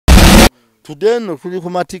tudeno tuli ku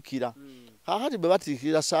Matikila kakati bwe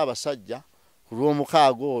batikira Sabasajja ku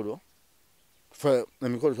lw'omukaaga olwo fe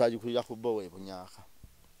emikolo twagikulira ku Bowe Bunyaka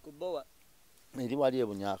ku Bowa eri wali e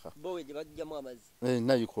Bunyaka Bowe gye bajjamu amazi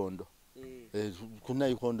nayikondo ku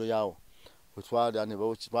nayikondo yawo bwe twali ne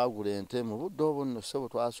bagula ente mu budde obwo nno sebo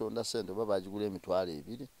twasonda sente babagigula emitwalo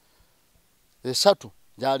 2 3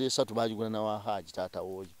 gyali 3 bagigula na wa Haji taata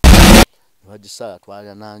woyo bagisala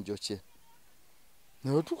twalya nanjoche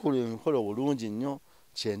ne tukula emikolo bulungi nnyo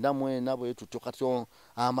 9 bwe tutokatyo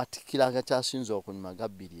Amatikila agakyasinza okunyuma ga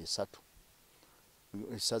 2 3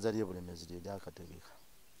 esaza lye bulemezi lye lyakategeka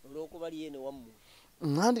olwokuba lyene wammu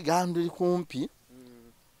nandi ganduli kumpi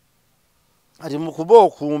ali mu kuba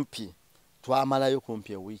okumpi twamalayo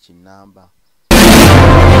kumpi ewiki namba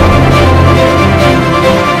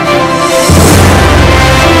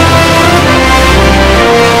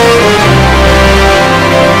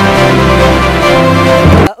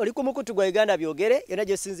oli ku mukutu gwa Uganda byogere yona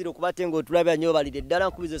gye sinzira okubate ngo tulabya nnyo balide ddala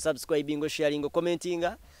nkubizo subscribing sharing commenting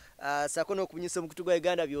sako n'okubunyisa mukutu gwa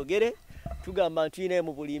Uganda byogere tugamba ntwine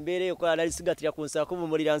mu buli mbeere okola nali sigatira ku nsako mu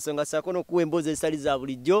mulira nsonga sako n'okuwa emboozi ezitali za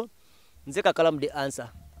bulijjo nze kakalamu the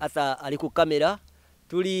answer Affa ali ku kamera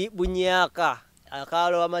tuli Bunyaka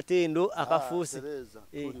akalo amatendo akafuusi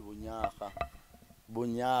tuli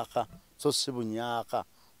Bunyaka so si Bunyaka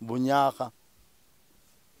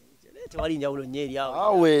tewali njawulo nnyo eri awo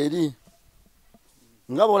awe eri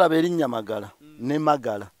nga bw'olaba erinnya Magala ne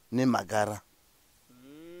Magara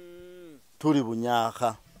tuli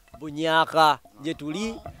Bunyaka gye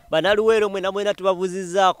tuli banaluweero mwena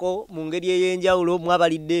tubabuzizzaako mu ngeri ey'enjawulo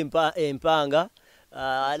mwabalidde empanga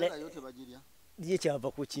ye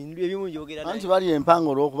kyava ku kintu ebimu njogera anti bali empanga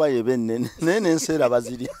olw'okuba yebe ennene naye n'enseera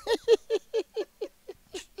bazirya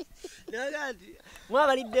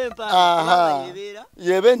mwabalidde empanga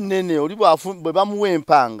yebe nnene oli bwe bamuwa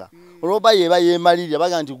empanga olwoba yeba yeemalirya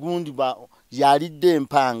baga nti gundi yalidde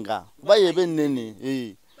empanga kuba yebe nnene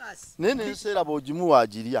naye n'enseera bw'ogimuwa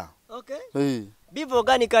agirya Beef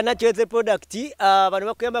Organic natural product bano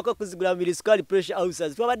bakuyambako okuzigula mu sukali pressure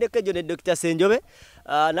ulcers twabaddeko ejo ne Dr. Senjobe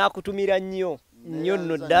n'akutumira nnyo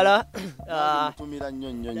nno ddala mutumira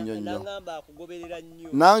nnyo nangamba akugoberera nnyo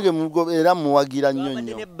nange mugobera muwagira nnyo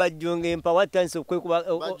ne bajjo ngempa what times okwekuba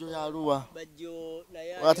bajjo yaluwa bajjo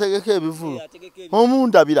naye ategeka ebivulu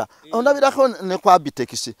omundabira ondabirako ne kwa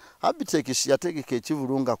Abitex yategeka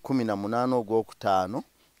ekivulunga 18 ogw'okutaano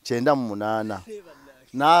 98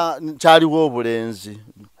 na chaliwo obulenzi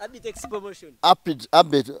Abitex promotion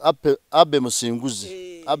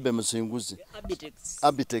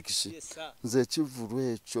Abitex nze kivulu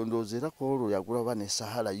ekyo ndozera ko olwo yagula bane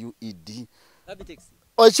Sahara UED Abitex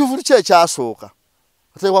ekivulu kye kyasooka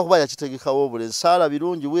atekwa kuba yakitegekawo obulenzi Sahara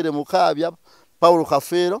birungi wire mukabya Paulo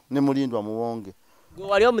Kafero ne mulindwa muwonge go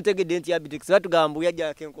wali omutegedde nti Abitex batugamba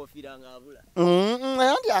yajja kenkofira ngabula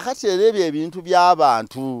yanti akatera ebintu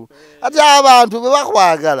by'abantu ati abantu bwe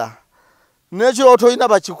bakwagala nekyo toyina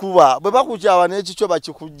bakikuba bwe bakukyawa n'ekikyo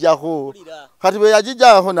bakikujjako kati bwe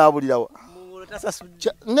yagijjako n'abulirawo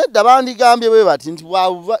nedda bandigambye bwe bati nti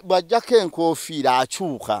bwajjako enkofiira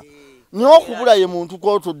akyuka n'okubula ye muntu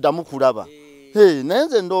kw'otoddamu kulaba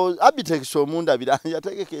nenze ndo Abitex omundabira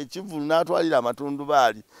yategeka ekivulu n'atwalira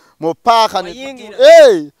amatundubaali mu paaka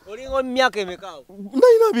olingo Myaka emekaawo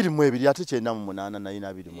 22 ate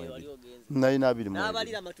 98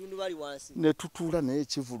 n'abalira amatundubaali wansi ne tutuula naye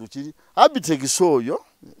ekivulu kiri Abitex oyo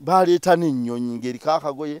baleeta n'ennyonyi ngeri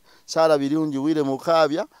kaakagoye Sahara birungi wire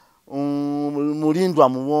mukabya mulindwa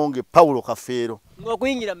muwonge Paulo Kafero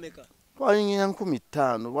ng'okuyingira mmeka twayingira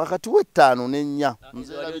 15 wakati we5 ne4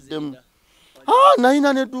 nzerabiddemu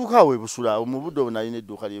nayina n'edduuka we busula mu budde obwo nayina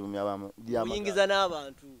edduuka ly'uyingiza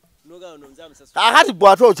n'abantu akati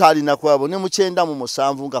bw'ate okyalina kwabo ne mu 9 mu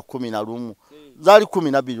 7 nga 11 zaali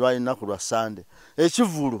 12 lwalinaku lwa Sande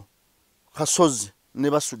ekivulu Kasozi ne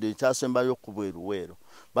basudde ekyasembayo ku bweruweero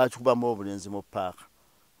bakikubamu obulenzi mu paaka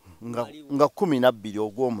nga 12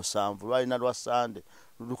 ogw'omusanvu lwalina lwa Sande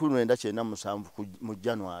 1997 mu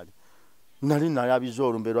January nali nalabiza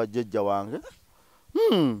olumbe lwa jjajja wange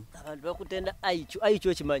abantu bakutenda aichu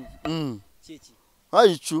okimanyi kiki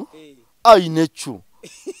aichu ainechu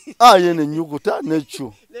ayene nyuguta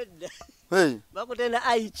nechu bakutenda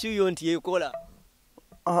aichu yo nti yekola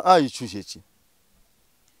aichu kiki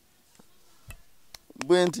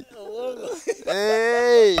bwenti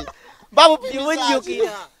babu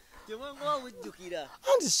bimujjukira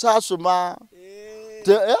anti sasoma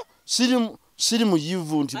siri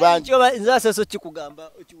muyivu nti banjo nza seso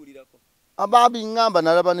kikugamba okiwulirako ababi ngamba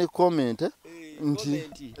nalaba ne comment nti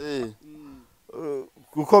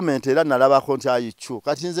ku comment era nalabako nti ayichu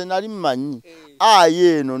kati nze nali mmanyi ayi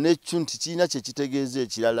eno n'ekyo nti kiina kye kitegeeza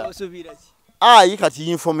ekirala ayi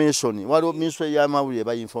kati information waliwo ministry y'amawulire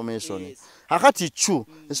ba information akati chu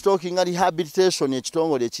stalking rehabilitation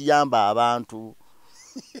ekitongole ekiyamba abantu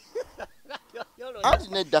anti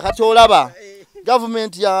nedda kati olaba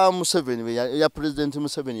government ya Museveni ya president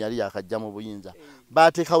Museveni yali yakajja mu buyinza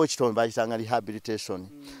bateekawo ekitongole bayitanga rehabilitation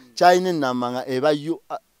kyalina ennamanga eba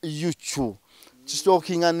yuchu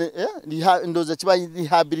stalking ndoza kiba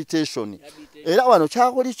rehabilitation era wano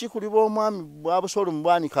kyakoli kikulibwa omwami bwabusolo mu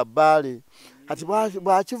bwanika bbaale kati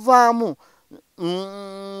bwakivaamu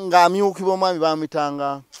ng'amyukibwa omwami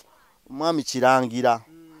bamitanga omwami kirangira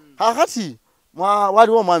kakati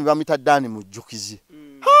waliwo omwami bamita Dani Mujjukizi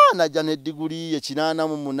najja n'eddiguli ye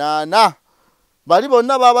 88 bali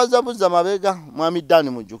bonna babazabuza mabega mwami Dani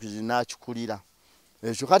Mujjukizi n'akikulira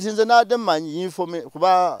ekyo kati nze nadde mmanyi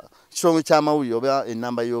kuba kitongole ky'amawulire oba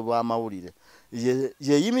ennamba y'obwamawulire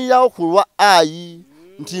yeyimirirawo ku lwa ayi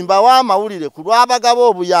ntimba w'amawulire ku lw'abagaba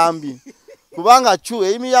obuyambi kubanga chu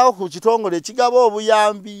eyimirirawo ku kitongole ekigaba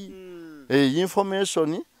obuyambi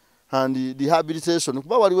information and rehabilitation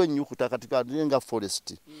kuba waliwo ennyukuta katika nga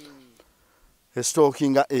forest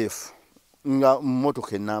stalking F nga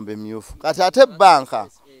mmotoka ennamba emyufu kati ate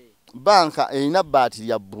banka erina baatiri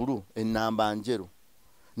ya bbulu ennamba njeru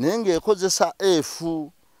naye ng'ekozesa F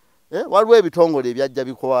waliwo ebitongole ebyajja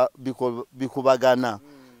bikubagana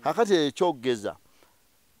kakati ekyogeza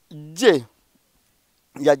J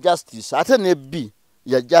ya justice ate ne B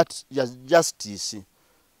ya justice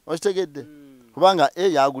okitegedde kubanga A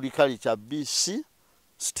ya agriculture B C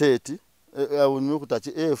state unyukuta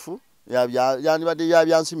ki F yandibadde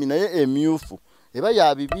yabyansi naye emyufu eba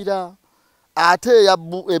yabibira ate ya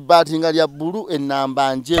ebbati nga lya bbulu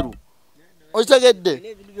ennamba njeru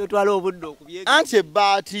okitegedde anti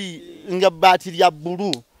ebbati nga bbati lya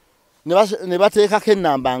bbulu ne bateekako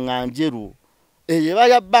ennamba nga njeru eba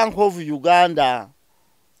ya Bank of Uganda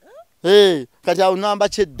kati awo namba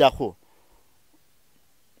kyeddako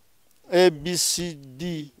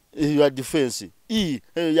ABCD ya defense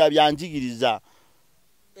yabyanjigiriza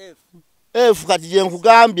F kati je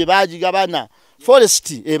nkugambye bagigabana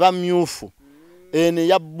forest eba myufu ene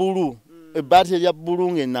ya bbulu ebbati ya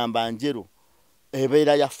bbulu ng'ennamba njeru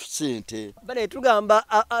ebeera ya sente bale tugamba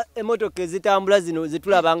emotoka ezitambula zino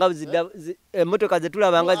zetulabanga emotoka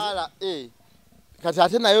zetulabanga kati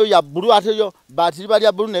ate nayo ya bbulu ate yo batiri bali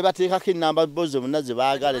ya bbulu ne bateekako ennamba boze bonna ze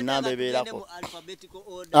baagala ennamba ebeerako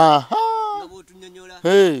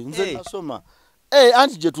nze nasoma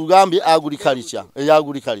anti gye tugambye agriculture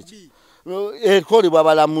ekolebwa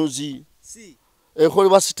balamuzi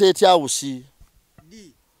ekolebwa state house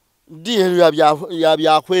D ya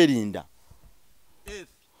byakwerinda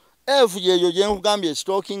F yeyo gye nkugambye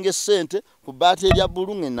stalking essente ku baati erya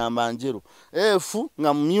bbulu ng'ennamba njeru F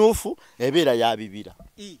nga myufu ebeera yabibira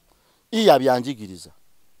ya byanjigiriza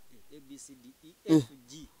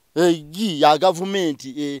G ya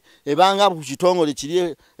gavumenti ebanga ku kitongole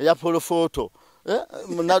kiri eya polofoto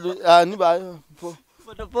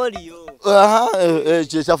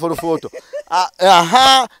kya polofoto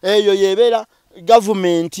eyo yebeera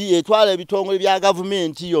gavumenti etwala ebitongole bya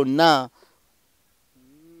gavumenti yonna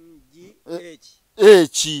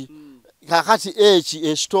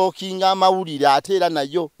kakati stalking amawulire ate era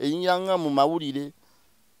nayo eyinyanga mu mawulire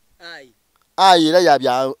era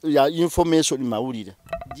ya information mawulire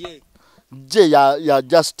J ya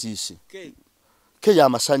justice K ya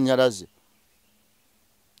masanyalaze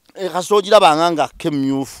kasogira banganga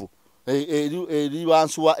kemyufu eri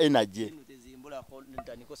wansi wa energy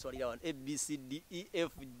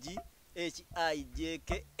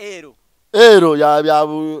ero ya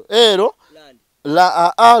byabu ero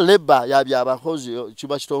la leba ya byabakozi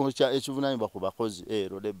kiba kitongole kya ekivunanyibwa ku bakozi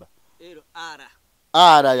ero leba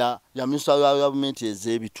ara ya minister wa government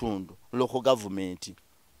ez'ebitundu local government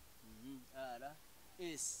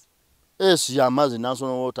S ya Mazi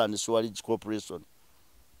National Water and Sewerage Corporation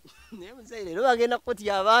Mzee lero bagenda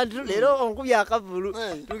kutya abantu lero onkubya akavulu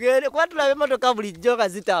tugende kwa tulabe motoka bulijjo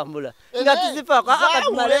kazitambula nga tuzifa kwa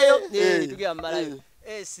akatumaleyo tugambalayo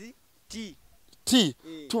S T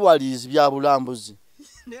tuwalizi bya bulambuzi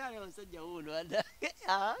ne ali omusajja Wuno anda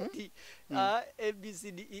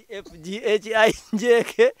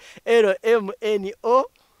ABCDEFGHIJK LMNO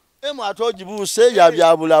atogibuse ya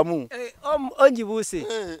bya bulamu ongibuse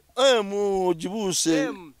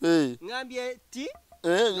ojibuse ngambye T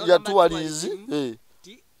ya tuwalizi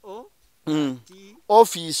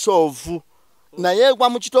office of naye gwa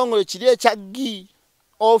mu kitongole kiri ekya G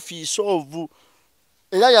office of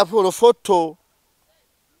era ya photo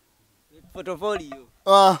portfolio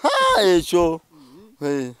ekyo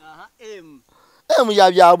Aha, M. M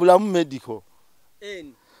ya byabulamu medical.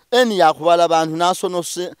 N. N ya kubala bantu national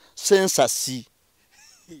census.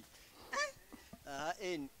 Aha,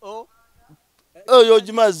 N. O. Oyo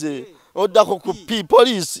jimaze oddako ku P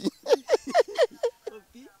police.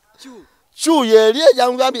 P. Q. Q yeri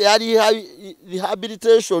ejangambi yali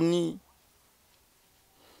rehabilitation.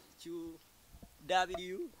 Q.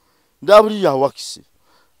 W. W ya wakisi.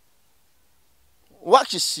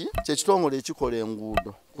 Wakisi kyekitongole ekikola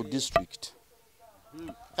enguudo ku district.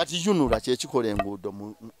 Kati Yunula kyekikola enguudo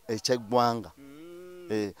mu ekyeggwanga.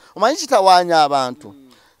 Omanyi kitawaanya abantu.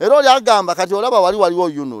 Era oli agamba kati olaba waliwo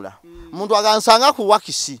Yunula. Muntu agansanga ku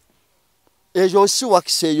wakisi. Ejo si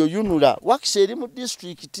wakisi eyo Yunula. Wakisi eri mu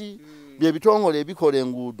district. Bye bitongole ebikola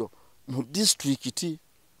enguudo mu district.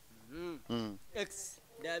 X.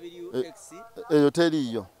 W. X. Eyo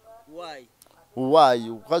teriyo. Y.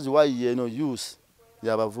 Y. Kazi Y yeno use.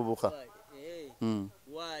 Yabavubuka.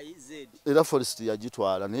 Y. Z. Era forest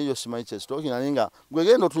yagitwala neyo simanyi kyesitoki nalinga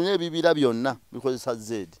gwegendo tunye bibira byonna bikozesa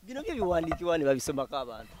Z. Bino bye biwandiikibwa ne babisomako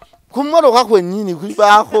abantu. Ku mmotoka kwennyini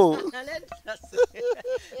kulibaako.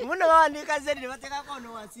 Muno bawandiika Z ne bateekako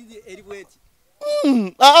ono wansi eri bweti.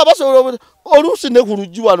 Basobola oluusi ne ku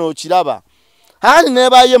luggi wano okiraba. Hani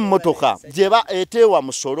nebayo emmotoka gyeba eteewa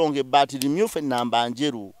musolo ng'ebbaati limyufu ennamba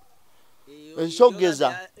njeru.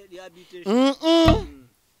 Ekyogeza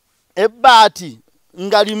ebbaati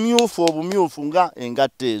nga limyufu obumyufu nga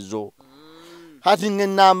engatta ezo. Kati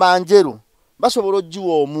ng'ennamba njeru basobola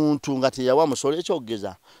oggiwa omuntu nga teyawa musolo.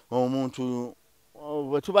 Ekyogeza omuntu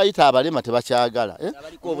bwe tubayita abalema tebakyagala.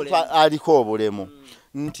 Aliko obulemu.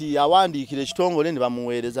 Nti yawandiikira ekitongole ne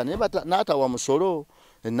bamuweereza naye n'atawa musolo.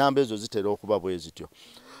 Ennamba ezo zitera okuba bwe zityo.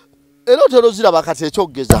 Era otero ziraba kati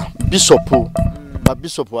ekyogeza bisopu.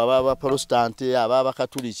 Babisopu ababa protestante ababa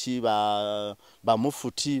katuliki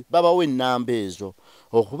bamufuti babawe ennamba ezo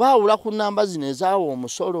okubaawula ku nnamba zino ezaawa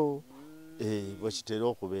omusolo. Bwe kitera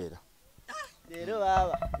okubeera.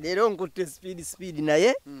 Leero nkutte speed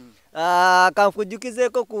naye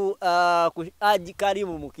kankujukizeeko ku Haji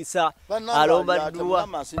Kalimu Mukisa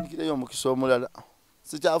alombaddwa. Asindikireyo omukisa omulala.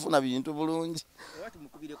 Sikyafuna bintu bulungi.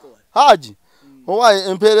 Haji owaye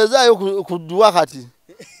empeerezaayo ku ddwa kati.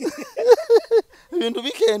 Bintu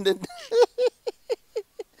bikende.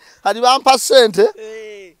 Kati bampa ssente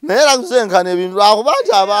naye era kusenkana ebintu lwakuba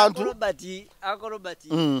nti abantu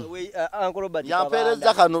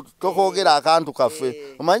yampeereza kano tokoogera akantu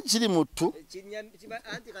kaffe. Omanyi kiri muttu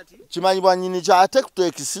kimanyibwa nnyini kyate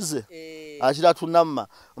kuteekisize akira tunamma.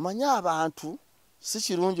 Omanyi abantu si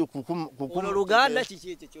kirungi Luganda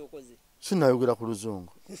kiki ekyo kyokoze? Sinayogera ku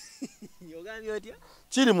Luzungu. Yogambye otya?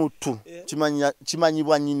 Kiri muttu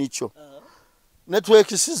kimanyibwa nnyini kyo.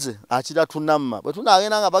 Netwekisize akira tunamma. Bwe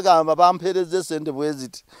tunaagenda nga bagamba bampeereza essente bwe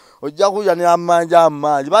ziti ojja kuya ne amanja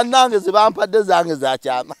amangi. Bannange ze bampadde zange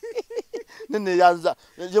zakyama. Neyanza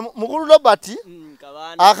mukulu Robert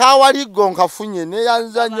akawaliggo nkafunye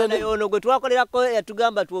neyanza nnyo. Ono gwe twakolerako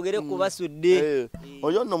yatugamba twogere ku basudde.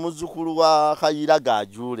 Oyo nno muzzukulu wa Kayira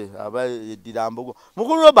Gajule aba eddira Mbogo.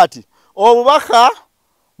 Mukulu Robert obubaka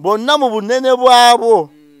bonna mu bunene bwabo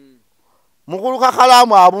mukulu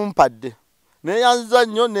Kakalaamu abumpadde. Neyanza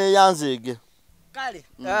nnyo neyanzeege. Kale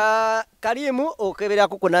Kalimu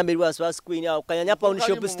okeberako ku namba eri wansi wa screen awo Kanyanya Pound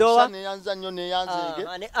Shop Store. Neyanza nnyo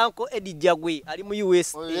neyanzeege. Ne Uncle Eddie Jagwe ali mu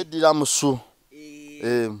US. Eddira musu.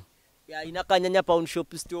 Alina Kanyanya Pound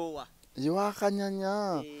Shop Store. Yiwa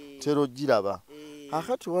Kanyanya tero giraba.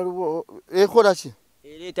 Akati waliwo ekola ki?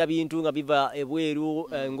 Ereta bintu nga biva ebweru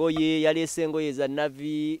ngoye yalese ngoye za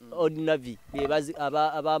Navy Old Navy bebazi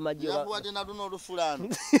abamaji yabuwadde na luno olufulano.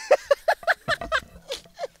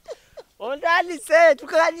 Ondani se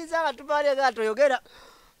tukanyiza batubale gato yogera.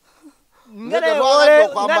 Ngale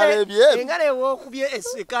wo kubye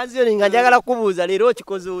ekanziyo nga njagala kubuuza leero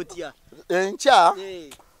okikoze otya? Enkya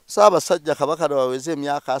Sabasajja Kabaka waweze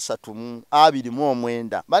emyaka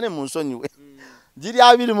 29 bane mu nsonyiwe. Jiri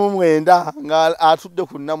 29 nga atudde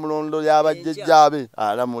ku Namulondo y'abajjajjaabe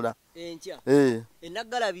alamula. Enkya.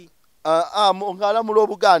 Enagalabi. Ngalamula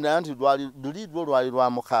Obuganda nti lwali lwa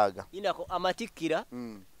mukaaga. Inako Matikila.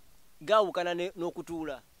 Gawukana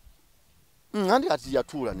n'okutuula. Andi kati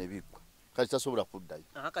yatuula ne bigwa. Kati tasobola kuddayo.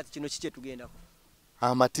 Kati kino kiki tugendako?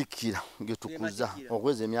 Matikila getukuza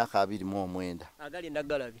okweza emyaka 29. Agali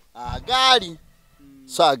endagalabi. Agali.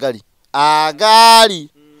 So agali.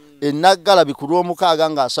 Enagalabi ku lw'omukaaga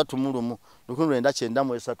nga 31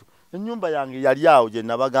 1993. Ennyumba yange yali awo gye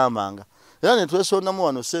nabagambanga. Era ne twesondamu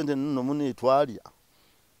wano sente nno munetwalya.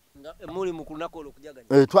 Muri mu kunako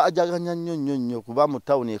okujaganya. Twajaganya nnyo kuba mu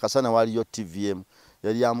town e Kasana waliyo TVM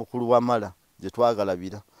yali ya mukulu wa mala gye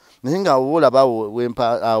twagalabira. Nenga wola bawo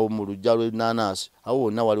wempa awo mu lujja lw'enanasi awo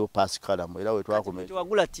wonna waliwo pasikalamu era we twakomera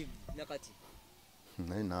twagula TV nakati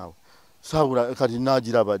nawe saabula kati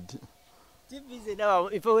naagirabadde TV ze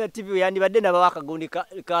nawa ifo TV yandibadde nabawakagundi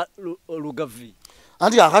ka lugavi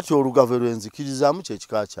anti akati olugave lwenzikirizamu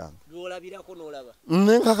kyekika kyange lwolabirako n'olaba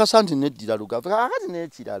nenkakasa nti neddira lugave akati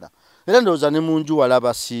n'ekirala era ndowooza ne mu nju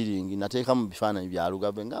walaba siiringi nateeka mu bifaananyi bya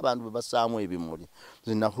lugave ng'abantu bwe basaamu ebimuli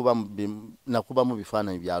nze nakuba mu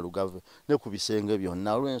bifaananyi bya lugave ne ku bisenge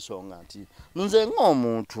byonna olw'ensonga nti nze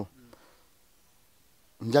ng'omuntu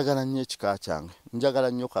njagala nnyo ekika kyange njagala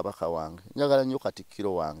nnyo kabaka wange njagala nnyo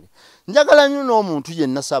katikkiro wange njagala nnyo n'omuntu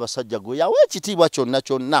yenna Sabasajja gwe yawa ekitiibwa kyonna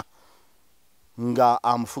kyonna nga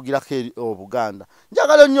amufugirako Obuganda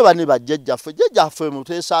njagala nnyo bane bajjajjaffe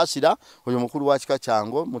muteesaasira oyo mukulu wa kika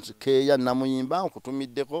kyange mukeeya namuyimba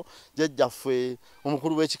okutumiddeko jjajjaffe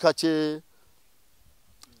omukulu w'ekika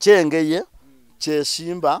kyengeye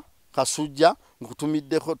kyesimba kasujja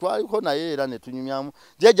nkutumiddeko twaliko naye era ne tunyumyamu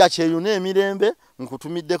jjajja kyeyuna emirembe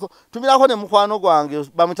nkutumiddeko tumirako ne mukwano gwange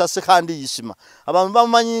bamuta sekandi yisima abantu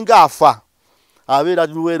bamumanyi nga Affa abeera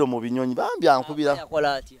luweero mu binyonyi bambi ankubira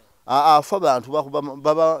Affa bantu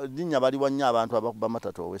baba linnya baliwa nnyo abantu abakuba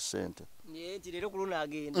matatu ow'essente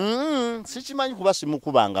sikimanyi kuba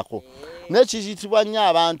simukubangako naye kiyitibwa nnyo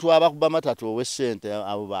abantu abakuba matatu ow'essente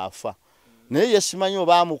abo baafa naye ye simanyi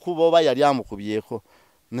oba amukuba oba yali amukubyeko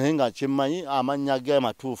naye nga kyemmanyi amannya ge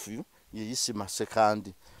matuufu ye Yisima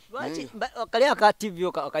sekandi kali aka TV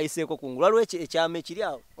akayiseeko kungulu waliwo ekyama ekiri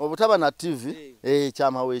awo obutaba na TV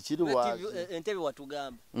ekyama weekiri waazi entebe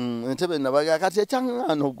watugamba entebe nabaga kati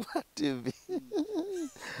ekyaŋŋaano gwa TV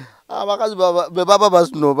abakazi be baba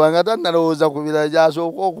basinoba nga tannalowooza ku birala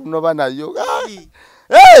gyasooka okunoba nayo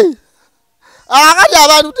akati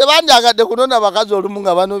abantu tebandyagadde kunona bakazi olumu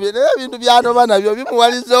nga banobye naye ebintu byanoba nabyo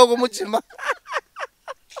bimuwaliza okumukima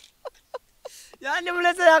yani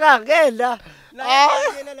mulesera kagenda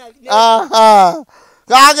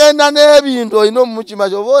kagenda n'ebintu olina omukima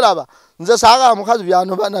kyoba olaba nze saagala mukazi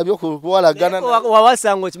byanoba nabyo kuwalagana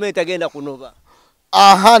wawasanga okimanyi tagenda kunoba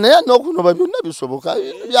naye n'okunoba byonna bisoboka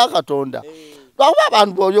ebintu bya Katonda lwakuba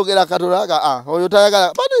abantu bw'oyogera Katonda oyo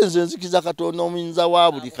tayagala bane nze nzikiza Katonda omuyinza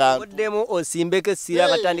wa buli kantu oddemu osimbeko essira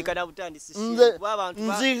agatandika na butandisi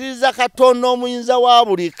nzikiriza Katonda omuyinza wa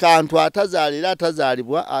buli kantu atazaalira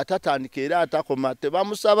atazaalibwa atatandika era atakoma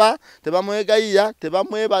tebamusaba tebamwegayira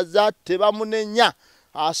tebamwebaza tebamunenya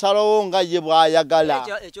asalawo nga ye bw'ayagala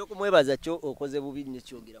ekyokumwebaza kyo okoze bubi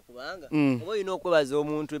nekyogera kubanga oba olina okwebaza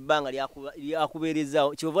omuntu ebbanga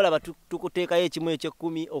lyakubeerezaawo kyova olaba tukuteekayo ekimu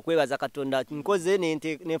eky'ekkumi okwebaza Katonda nkoze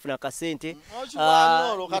nenfuna kasente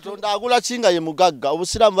olwo Katonda agula kinga ye mugagga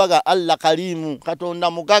obusiraamu baga Allah kalimu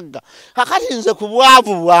Katonda mugagga kakati nze ku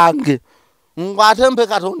bwavu bwange ng'ate mpe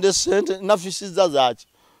Katonda essente nafisizza zaaki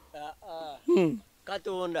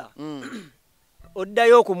Katonda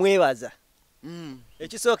oddayo okumwebaza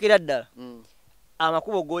ekisookera ddala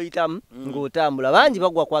amakubo g'oyitamu ng'otambula bangi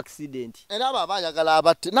bagwa ku accident era abo abayagala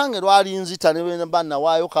abatte nange lwali nzita ne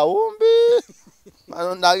bannawaayo kawumbi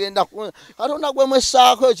Katonda gwe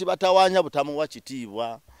mwessaako ekibatawaanya butamuwa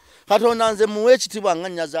kitiibwa Katonda nze muwe ekitiibwa nga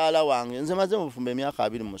nnyazaala wange nze maze mu bufumbo emyaka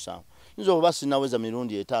 27 nze oba sinaweza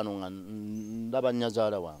mirundi 5 nga ndaba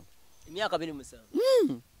nnyazaala wange emyaka 27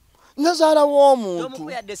 nnyazaala w'omuntu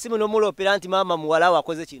tomukuyadde essimu n'omulopera nti maama muwala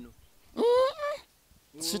wakoze kino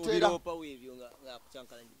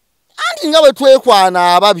anti nga bwe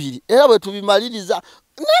twekwana ababiri era bwe tubimaliriza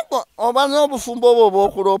oba n'obufumbo obwo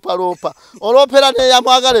obw'okuloopaloopa oloopera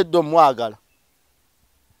n'eyamwagaledde omwagala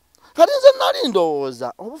kati nze nali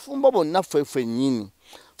ndowooza obufumbo bwonna ffe nnyini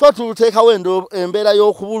fe tuluteekawo embeera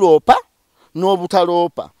y'okubuloopa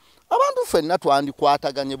n'obutaloopa abantu ffenna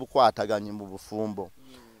twandikwataganye bukwataganye mu bufumbo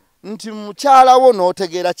nti mukyalawo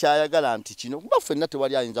n'otegeera kyayagala nti kino kuba ffenna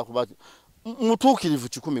tewali ayinza kuba mutuukirivu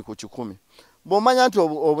 100 ku 100 bw'omanya nti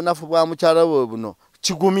obunafu bwa mukyala we buno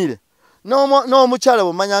kigumire n'omukyala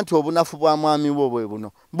bw'omanya nti obunafu bwa mwami we bwe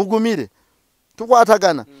buno bugumire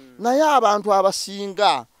tukwatagana naye abantu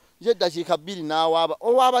abasinga ye eddakiika 2 n'awaaba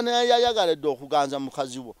owaaba naye yayagaledde okuganza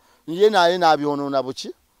mukazi wo ye naye n'abyonoona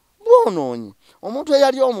buki bwonoonyi omuntu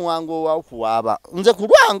eyali omuwanga ow'okuwaaba nze ku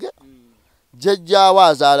lwange jjajjaawo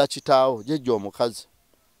azaala kitaawo jjajja omukazi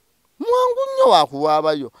mwangu nnyo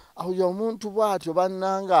wakuwaabayo oyo omuntu bw'atyo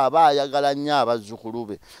bannanga aba ayagala nnyo abazzukulu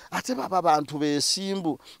be ate baba abantu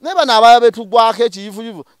beesimbu naye bano abaya betugwako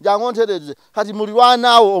ekiyivuyivu jangu ntereze kati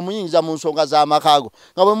mulirwanaawo omuyinza mu nsonga z'amakaago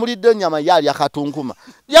nga bwe mulidde ennyama yaalya katunkuma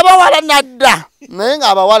yabawala nadda naye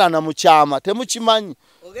ng'abawala na mukyama temukimanyi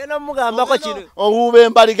ogenda mugambako kino owuube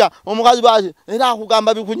embaliga omukazi bwati era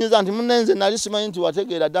akugamba bikunyiza nti munenze nali simanyi nti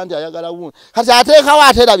wategeera dda nti ayagala Wuno kati ateekawo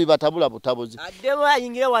ate era bibatabula butabuzi addemu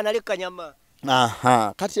ayingire wanali kanyama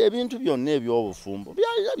kati ebintu byonna eby'obufumbo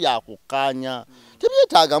byalina byakukkaanya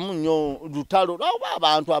tebyetaagamu nnyo lutalo oba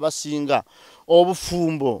abantu abasinga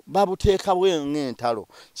obufumbo babuteekawo ng'entalo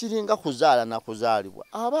kiringa kuzaala na kuzaalibwa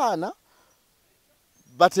abaana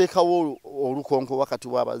bateekawo olukonko wakati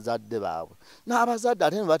w'abazadde baabwe n'abazadde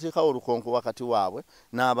ate ne bateekawo olukonko wakati waabwe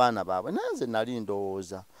n'abaana baabwe nanze nali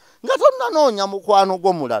ndowooza nga tonnanoonya mukwano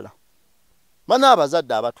gwo mulala bana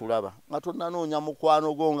abazadde abatulaba nga tonnanoonya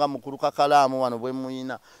mukwano gwo nga mukulu kakalaamu wano bwe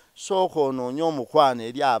muyina sooka onoonya omukwano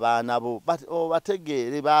eri abaana bo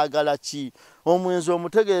bategeere baagala ki omwenzi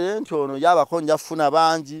omutegeere nti ono yabako nja kufuna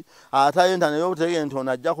bangi atayenda naye obutegeere nti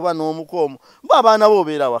ono ajja kuba n'omukoomo bo abaana bo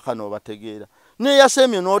obeera waka n'obategeera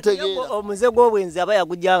neyasemye n'otegeera omuze gw'obwenzi aba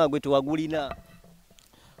yagujjanga gwe tewagulina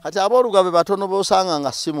kati aboolugabe batono b'osanga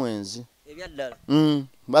nga si mwenzi ebyaddala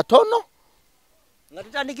batono nga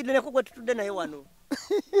tutandikidde neko gwe tutudde naye wano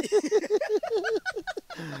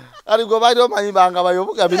ali gwe baali omanyi banga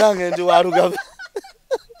bayobugabi nange ndi walugabe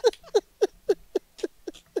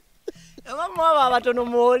abamwaba abatono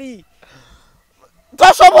mwoli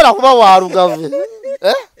tasobola kuba walugabe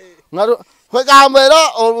kwegamba era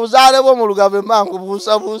obuzaale bwo mu lugabe mangu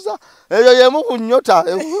buusabuusa eyo yemu ku nnyota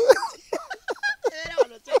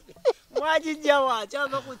mwagijjawa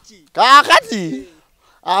kyava ku ki kaakati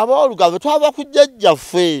aboolugabe twava ku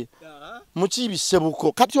jjajjaffe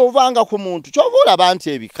mukibisebuko kati ovanga ku muntu kyova olaba nti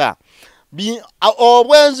ebika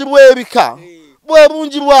obwenzi bw'ebika bwe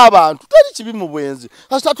bungi bw'abantu teri kibi mu bwenzi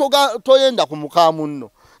kasita toyenda ku muka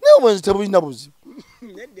munno naye obwenzi tebulina buzibu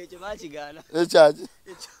nedde ekyo bakigaana ekyaki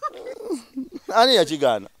ani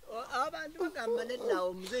yakigaana abantu bagamba nedda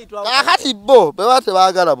omuzeyi kaakati bo beba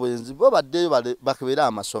tebaagala bwenzi bo baddeyo bakebeere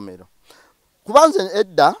amasomero kubanze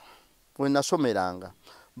edda we nasomeranga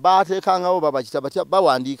baateekangawo babakita batya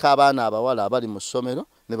bawandiika abaana abawala abali mu ssomero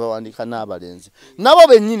ne bawandiika n'abalenzi nabo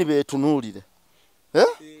bennyini beetunuulire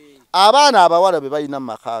abaana abawala be balina mu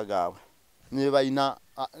maka gaabwe ne balina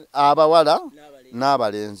abawala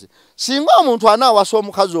n'abalenzi singa omuntu anaawasa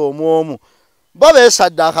omukazi omwomu bo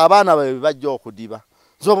beesaddaaka abaana babe bajja okudiba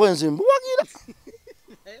z'obwenzi mbuwagira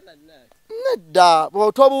nedda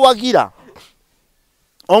bw'otobuwagira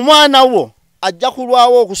omwana wo ajja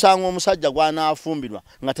kulwawo okusanga omusajja gwanaafumbirwa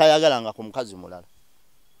nga tayagalanga ku mukazi mulala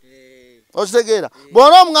okitegeera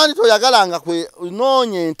bw'ona omugandi toyagalanga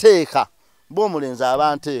noonya enteeka b'omulenzi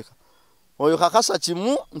aba nteeka oyo kakasa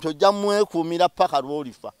kimu nti ojja mwekuumira paka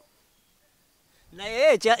lw'olifa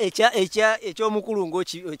naye eky'omukulu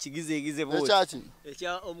ng'okigizeegize ekyaki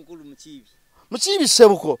eky'omukulu mukiibi mukiibi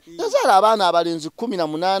Ssebuko yazaala abaana abalenzi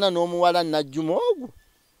 18 n'omuwala Najjuma ogwo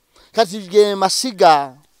kati ge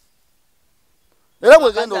masiga era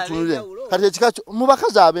bwegenda otunule kati ekika mu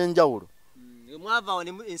bakazi ab'enjawulo mwava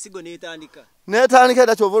ensigo n'etandika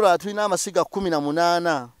era kyova tulina amasiga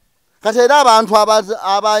 18 kati era abantu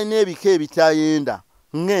abalina ebika ebitayenda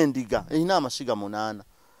ng'endiga erina amasiga 8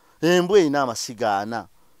 embwa erina amasiga 4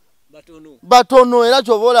 batono era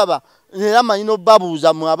kyova olaba era manyino babuuza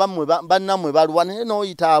abammwe bannammwe balwa naye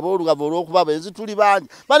n'oyita aboolugabe olw'okuba benzi tuli bangi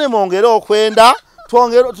banemwongere okwenda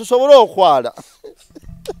tusobole okwala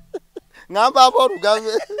ngamba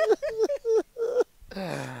aboolugabe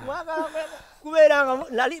kubeera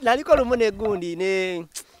nga naliko lumu negundi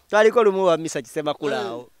twaliko lumu wa Misa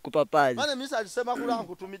Kisemakula ku Papazi Misa Kisemakula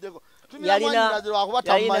nkutumiddeko lwakuba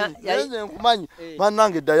tamanyi nze nkumanyi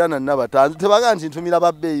bannange Diana Nabatanzi tebaga nti ntumira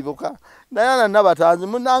babbeeyi boka Diana Nabatanzi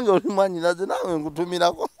munnange oli mwanyinaze nawe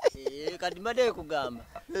nkutumirako kati mbadde kugamba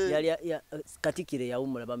Katikire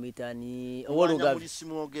yawumula bamuyitani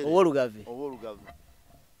owolugave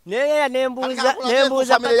Neya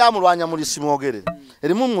nembuuza famire ya mulwanya muri Simwogerere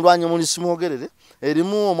erimu mulwanya muri Simwogerere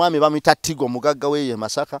erimu omwami bamita Tigo mugagga weye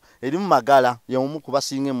Masaka erimu Magala yomu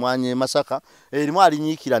kubasinge mwanye Masaka erimu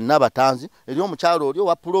alinyiikira Nabatanzi erimu omukyalo oli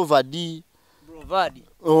wa Provadi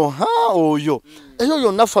oyo eyo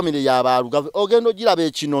yonna famire ya Balugave ogendo giraba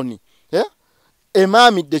ekinoni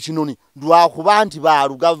emami de kinoni lwakuba nti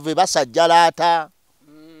Balugave basajjalata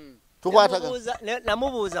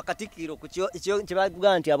namubuuza Katikiro kye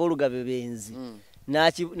bavuga nti aboolugabe benzi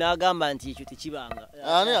n'agamba nti ekyo tekibanga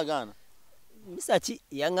ani yagaana Misa ki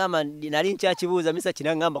yaŋŋamba nali nkyakibuuza Misa ki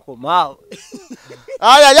n'aŋŋamba komaawo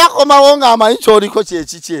yali akomawo ng'amanyi kyoliko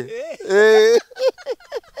kyekikye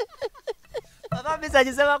Papa Misa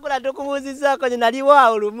Kisemakula tukubuuzizaako nye nali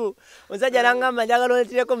waawo lumu omusajja n'aŋŋamba njagala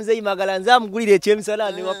oleetereko Muzeeyi Magala nze amugulira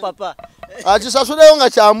ekyemisala ne wa papa akisasuleyo nga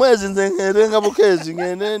kya mwezi nze ngende nga bukeezi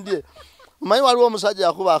ngende ndye Omanyi waliwo omusajja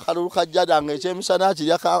yakuba akalulu kajjadanga ekyemisana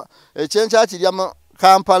kirya ekyenkya kirya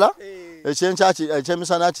Kampala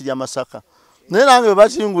ekyemisana kirya Masaka. Naye nange bwe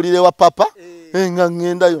bakingulire wa papa nga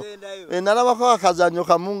ngendayo. Nalabako akazannyo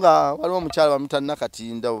kamu nga waliwo omukyala bamuta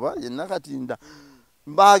Nakatinda oba ye Nakatinda.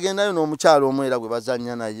 Bagendayo n'omukyala omwera gwe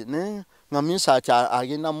bazannya naye nga minsa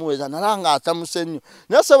agenda muweza nalanga atamuse nnyo.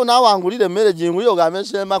 Naye sebo nawangulire emmere ginguli ogambe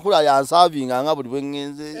Semakula yansavinga nga buli bwe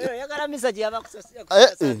ngenze. Yagala misa gye yabakusasira.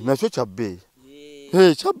 Nakyo kyabbeeyi.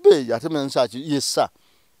 Kyabbeeyi ate minsa yessa.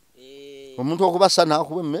 Omuntu okubassa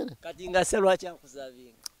n'akuba emmere. Kati nga se lwaki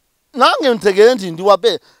akusavinga? Nange ntegere nti ndi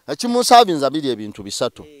wabe ekimunsavinza biri ebintu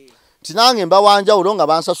bisatu. Ti nange mbawanjawulo nga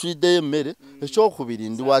bansasuliddeyo emmere ekyokubiri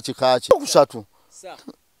ndi wa kika ki. Okusatu.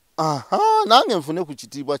 Nange nfune ku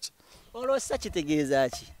kitiibwa ki. Olwo sa kitegeeza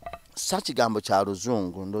ki? Sa kigambo kya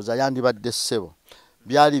Luzungu ndooza yandibadde ssebo.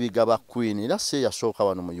 Byali bigaba Queen era se yasooka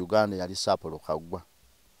wano mu Uganda yali Sapolo Kaggwa.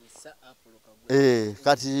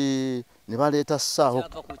 Kati ne baleeta ssaawo.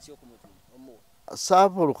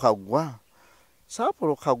 Sapolo Kaggwa.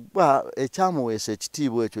 Sapolo Kaggwa ekyamuweesa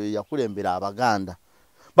ekitiibwa ekyo yakulembera Abaganda.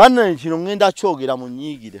 Banne kino ngenda kyogera mu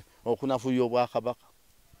nyiigire okunafuya Obwakabaka.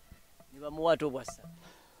 Ne bamuwaata obwassa.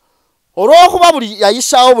 Olw'okuba buli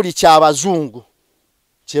yayisaawo buli ky'Abazungu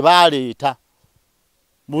kye baaleeta.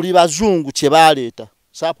 Buli Bazungu kye baaleeta.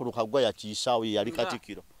 Sapolo Kaggwa yakiyisaawo ye yali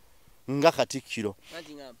Katikkiro. Nga Katikkiro.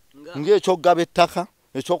 Ng'ekyokugaba ettaka,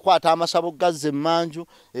 ekyokukwata amasabo gazza emmanju,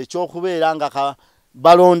 ekyokubeera nga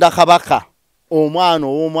balonda Kabaka omwana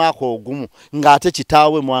ow'omwaka ogumu ng'ate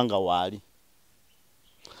kitaawe Mwanga waali.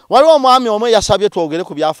 Waliwo omwami omwe yasabye twogere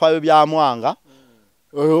ku byafaayo bya Mwanga.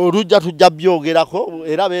 Olujja tujja byogerako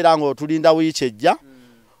era beera nga otulinda wiiki ejja.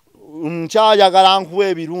 Nkyayagala nkuwa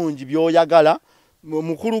ebirungi by'oyagala.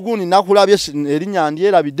 Mukulu guni nakulabye erinnya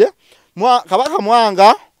ndyerabidde. Kabaka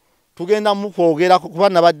Mwanga tugenda mukwogerako kuba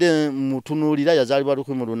nabadde mutunuulira yazaalibwa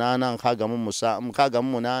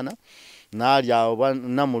 1868 n'alya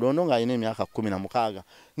Namulondo ng'alina emyaka 16.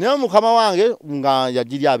 Naye mukama wange nga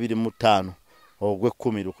yagirya 25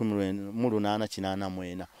 ogw'Ekumi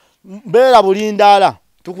 1884. Bulindaala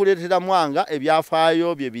tukuleetera Mwanga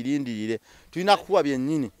ebyafaayo bye birindirire. Tulina kukuwa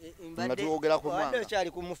byennyini nga twogera ku Mwanga. Wadde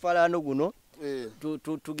okyali ku mufalaano guno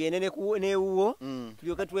tugende n'ewuwo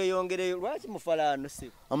tulyoke tweyongereyo. Lwaki mufalaano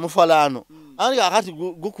si? Omufalaano anti kakati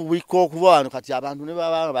gukubika okuba wano kati abantu ne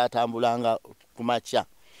baba batambulanga ku makya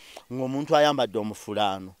ng'omuntu ayambadde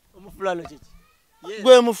omufulaano. Omufulaano kiki?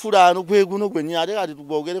 Gwe mufulaano gwe guno gwe nnyini ate kati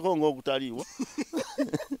tugwogereko ng'ogutaliiwo.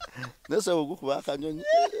 Nese ogukuba akanyonyi.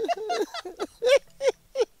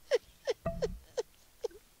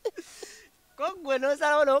 Kogwe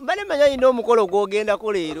nosalawo mbale manya ino omukolo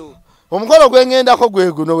gwogendako leero. Omukolo gwengendako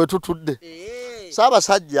gwe guno we tutudde.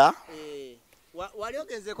 Sabasajja. Wali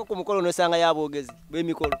ogezeeko ku mukolo nosanga y'aboogezi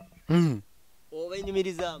b'emikolo. Oba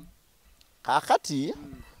enyumirizaamu. Kakati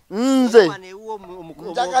nze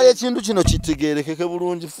njagala ekintu kino kitegeerekeke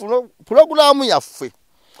bulungi. Pulogulaamu yaffe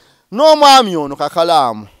n'omwami ono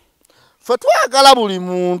Kakalaamu. Ffe twagala buli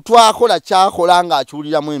muntu akola kyakola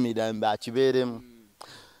ng'akiwuliramu emirembe akibeeremu.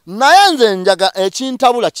 Naye nze njaga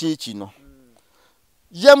ekintabula kiikino.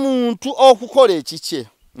 Ye muntu okukola ekikye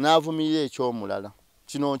n'avumirira eky'omulala.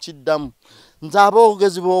 Kino nkiddamu. Nze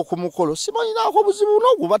aboogezi b'okumukolo simanyinaako buzibu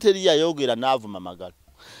n'oguba teri yayogera n'avuma Magala.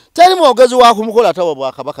 Teri mwogezi wa kumukola atawa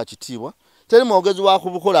Bwakabaka kitiibwa. Teri mwogezi wa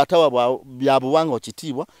kumukola atawa bya buwangwa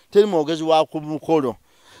kitiibwa. Teri mwogezi wa kumukolo.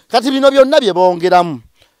 Kati bino byonna bye boongeramu.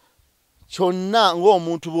 Kyonna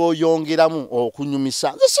ng'omuntu bw'oyongeramu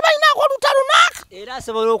okunyumisa. Nze simanyinaako lutalo naaka. Era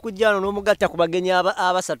asobola okujja n'omugatta ku bagenyi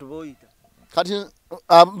abasatu b'oyita. Kati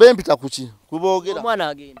bempita kuki kuboogera. Omwana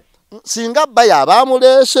agenda. Singa bba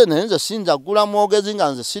y'abaamuleese naye nze sinja ggula mwogezi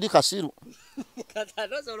nga nze siri kasiru. Kati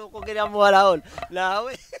osobola okwogera muwala ono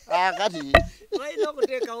naawe. Kati walina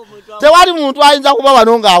okuteekawo omuntu. Tewali muntu ayinza kuba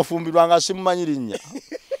wano ng'afumbirwa nga simumanyi linnya.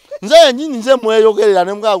 Nze yennyini nze mweyogerera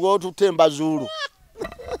ne mga gw'otutte embazuulu.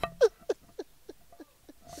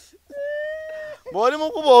 Bw'oli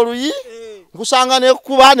mukuba oluyi nkusanga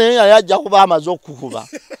n'ekkuba naye yali ajja kuba amaze okukuba.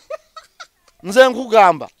 Nze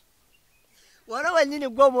nkugamba. Wano wennyini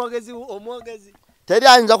gwe omwogezi. Teri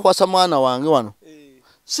ayinza kuwasa mwana wange wano.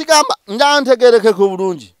 Sigamba ntegeerekeko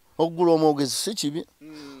bulungi okugula omwogezi si kibi.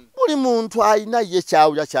 Buli muntu alina ye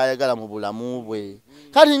kyawulira kyayagala mu bulamu bwe.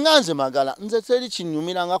 Kati nga nze Magala nze teri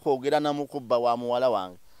kinyumira nga kwogera na mukubba wa muwala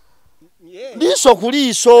wange. Liiso ku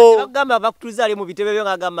liiso. Bagamba bakutuliza ali mu bitebe byo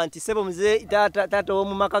ng'agamba nti sebo Mzee taata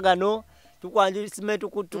w'omu maka gano tukwanjulisime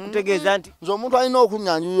tukutegeeza nti. Nze omuntu alina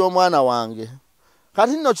okunyanjulira omwana wange.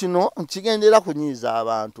 Kati nno kino kigendera kunyiiza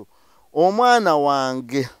abantu. Omwana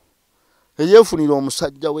wange eyeefunira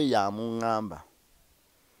omusajja we yamuŋŋamba.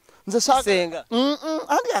 nze senga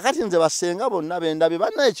andi akati nze basenga bonna bendabe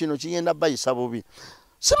bannaye kino kigenda bayisa bubi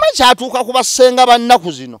simanyi kyatuuka ku basenga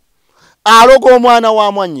bannaku zino aloga omwana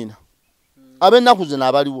wa mwannyina ab'ennaku zino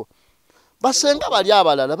abaliwo basenga bali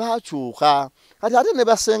abalala bakyuka kati ate ne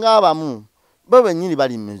basenga abamu bo bennyini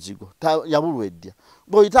bali mmizigo yabulwa eddya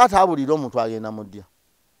bw'oyita ataabulira omuntu agenda muddya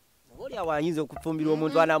oli awanyinza okufumbirwa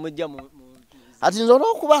omuntu anamujja mu ati nze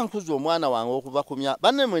olw'okuba nkuza omwana wange okuva ku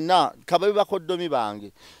banne mwenna kababi bakoddomi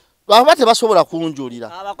bange aba tebasobola kunjulira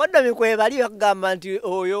abakoddomi kwe bali bakugamba nti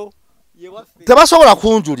oyo ye waffe tebasobola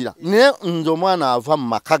kunjulira naye nze omwana ava mu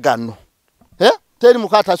maka gano teri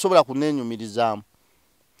muka atasobola kuneenyumirizaamu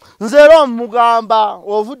nze era omugamba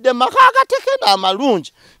ovudde maka agatekenda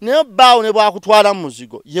amalungi naye bbaawo ne bwakutwala mu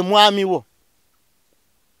muzigo ye mwami wo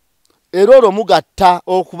era olwo mugatta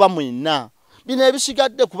okuba mwenna bino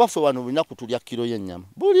ebisigadde kuba ffe wano lunaku tulya kiro y'ennyama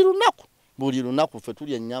buli lunaku ffe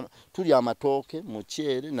tulya ennyama tulya amatooke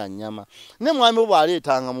muceere na nnyama ne mwami wo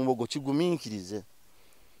bw'aleetanga mubogo kigumiikirize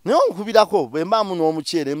naye onkubirako bwe mbaamu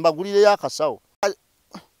n'omuceere mbagulireyo akasawo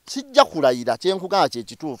sijja kulayira kyenkugamba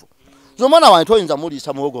kyekituufu z'omwana wange toyinza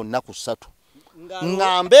muliisa muwogo nnaku 3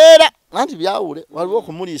 nga mbeera anti byawule waliwo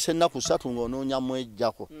okumuliisa ennaku 3 ng'onoonya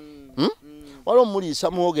mwejjako waliwo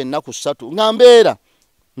omuliisa muwogo ennaku 3 nga mbeera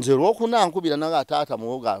nze lwokuna nkubira naga taata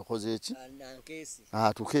muwogo akoze eki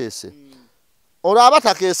tukeese olwo aba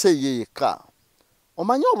takeese ye yekka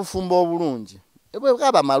omanye obufumbo obulungi bwe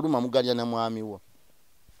bwaba maluma mugalya na mwami wo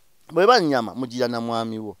bwe ba nnyama mugira na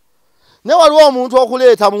mwami wo ne waliwo omuntu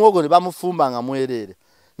okuleeta muwogo ne bamufumba nga mwereere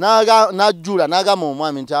najjula n'agamba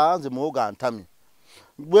omwami nti nze muwogo antamye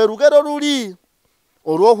bwe lugero luli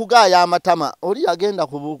olw'okugaaya amatama oli yagenda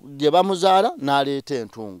gye bamuzaala n'aleeta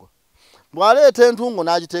entungo bw'aleeta entungo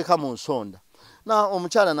n'agiteeka mu nsonda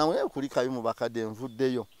omukyala nawe kulikayo mu bakadde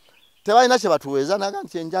nvuddeyo tebalina kye batuweeza naga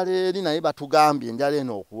nti enjala eri naye batugambye enjala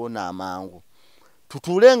eno okuwona amangu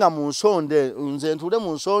tutuulenga mu nsonda nze ntuule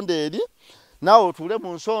mu nsonda eri naawe otuule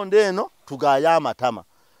mu nsonda eno tugaaye amatama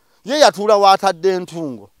ye yatuula waatadde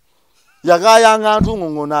entungo yagaayanga ntungo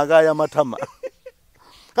ng'onaagaaya amatama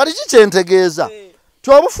kati kikyentegeeza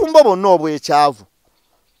tyobufumbo bonna obwekyavu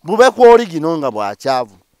bube kw'oligino nga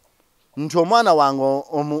bwakyavu nti omwana wange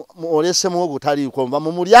olese muwogo taliiko nva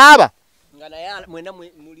mumulyaba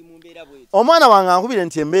omwana wange ankubire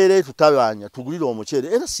nti embeera etutabanya tugulire omuceere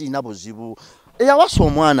era siina buzibu eyawasa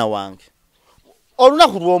omwana wange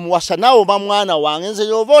olunaku lw'omuwasa naawe oba mwana wange nze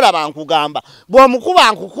yova olaba nkugamba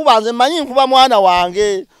bw'omukuba nkukuba nze mmanyi nkuba mwana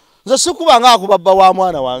wange nze sikuba ngaakuba bba wa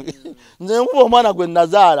mwana wange nze nkuba omwana gwe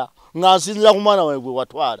nazaala nga nsinzira ku mwana wange gwe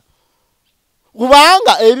watwala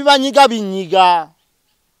kubanga ebibanyiga binyiga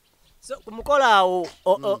kumukola awo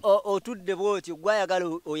otudde bwoti gwayagala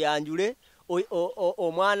oyanjule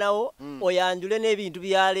omwana wo oyanjule n'ebintu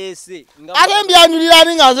byaleese ate mbyanjulira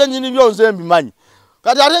ani nga nze nyini byonze mbimanyi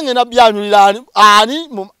kati ate ngenda byanyulira ani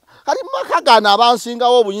kati mumaka gano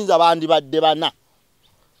abansingawo obuyinza bandibadde bana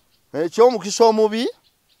ekyomukisa omubi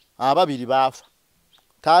ababiri baafa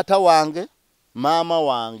taata wange maama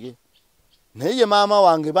wange naye ye maama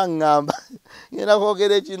wange baŋŋamba ngenda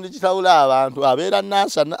kwogera ekintu kitawula abantu abeera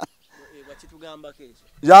nansana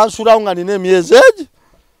yansulawo nga nina emyezi egi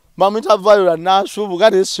bamwita viola nansuubuga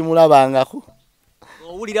naye simulabangako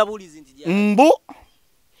mbu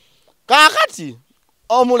kaakati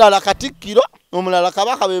omulala Katikkiro omulala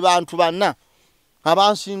Kabaka be bantu banna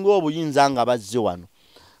abansinga obuyinza nga bazze wano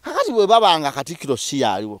kakati bwe babanga Katikkiro si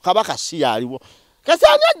yaliwo Kabaka si yaliwo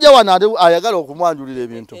kasanya ajja wano ayagala okumwanjulira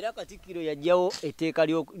ebintu era Katikkiro yajjawo etteeka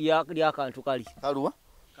ly'akantu kali kaluwa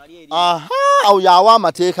awo yawa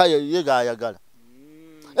amateeka ye gayagala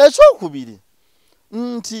ekyokubiri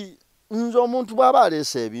nti nze omuntu bw'aba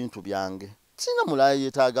aleese ebintu byange sina mulala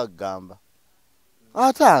yeetaaga kugamba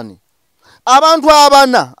ataani abantu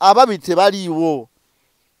abana ababiri tebaliiwo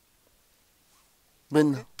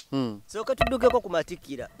benna sooka tuddukeko ku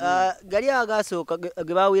Matikila gali agasooka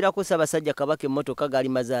ge baawirako Sabasajja Kabaka emmotoka gali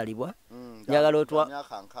mazaalibwa njagala otwa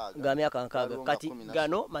ga myaka 6 kati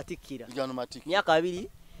gano Matikila myaka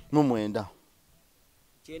 29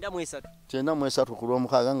 93 ku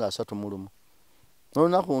lw'omukaaga nga 31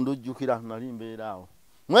 olunaku ndujjukira nali mbeera awo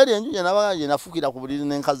mweri enju gye nabaga gye nafukira ku buliri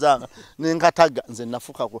n'enkazanga n'enkataga nze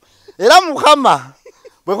nafukako era Mukama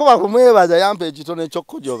bwe kuba kumwebaza yampa ekitone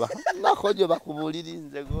ky'okkojoba nakojoba ku buliri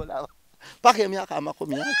nze golaba paka emyaka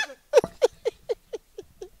 10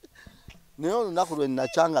 naye olunaku lwe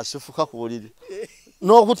nakyanga sifuka ku buliri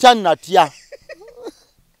n'okutya natya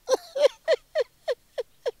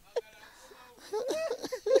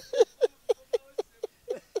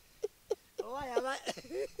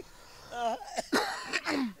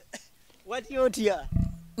What you here?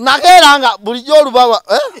 Nageranga bulijjo olubawa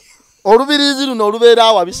olubirizi luno olubeera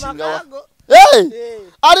awabisingawa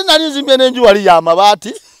ali nali nzimbye n'enju wali ya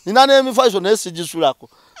mabaati nina n'emifaliso naye sigisulako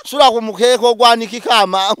sula ku mukeeka ogwanikika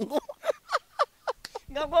amangu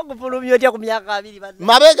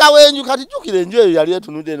mabega w'enju kati jjukira enju eyo yali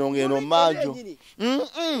etunudde n'ongeno mmanju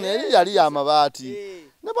eri yali ya mabaati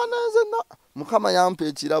ne bananze mukama yampa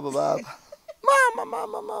ekirabo baaba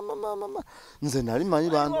mama nze nali manyi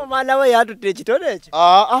omwana we yatutte ekitone ekyo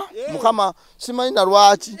mukama simanyi na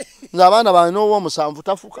lwaki nze abaana bange n'ow'omusanvu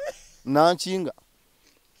tafuka nankinga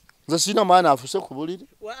nze sina mwana afuse ku buliri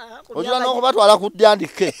ojula n'okubatwala ku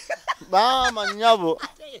dyandike bamanyabo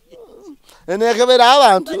enekebera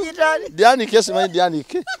abantu dyandike simanyi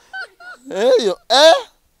dyandike eyo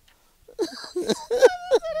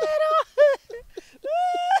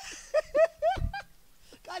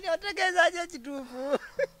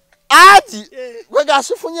ati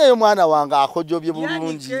kwegasifunyeyo mwana wange akojobye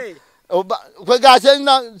bulungi kwega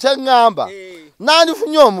kyengamba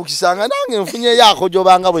nandifunye omukisa nga nange nfunyeyo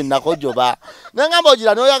akojobanga bwe nakojoba nengamba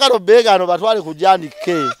ogira noyagala obeegano batwale ku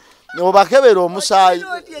dyandike obakebera omusaayi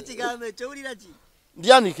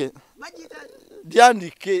dyandike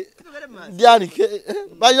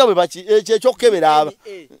balina bwe baki ekyokukebera aba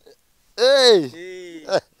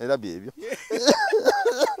era byebyo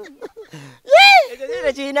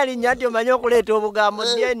kirina linnya nti omanyi okuleeta obugambo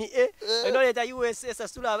DNA enoleeta US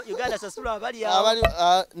esasula Uganda sasula abali awo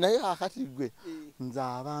naye akati gwe nze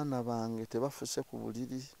abaana bange tebafuse ku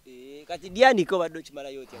buliri kati dyandike obadde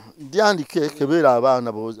okimalayo otya dyandike kebeera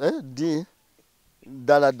abaana bo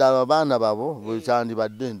ddala abaana babo bwe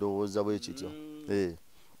kyandibadde ndowooza bwe kityo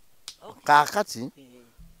kaakati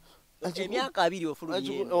emyaka 2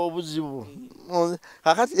 ofulumye obuzibu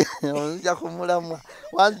kakati onja kumulamwa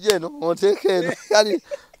wanjye eno oteeka eno kali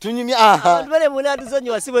tunyumye abantu bale muna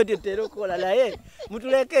tuzonyiwa si bwe tutera okukola naye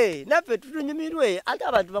mutuleke naffe tutunyumirwe ate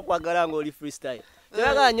abantu bakwagala nga oli freestyle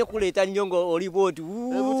tebagala nnyo kuleeta nnyo nga oli bwoti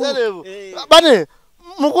butereevu bane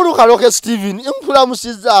mukulu Kaloke Steven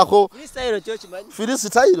nkulamusizzaako freestyle kyo kimanyi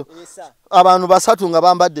freestyle abantu basatu nga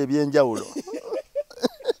bambadde ebyenjawulo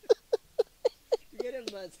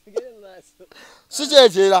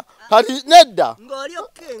sikyekera kati nedda ng'oli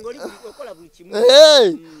okola buli kimu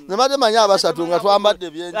nebadde manyi abasatu nga twambadde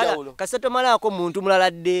ebyenjawulo kasita tomalaako muntu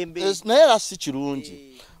mulala ddembe naye era si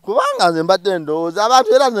kirungi kubanga nze mbadde ndowooza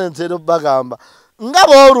abantu era nentera bagamba nga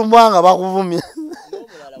boolumwa nga bakuvumye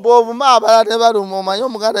bw'ovuma abalala ne baluma omanyi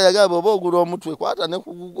omuganda yagala bw'oba ogula omutwe kwata ne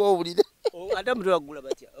kuguga owulire ate omutwe wagula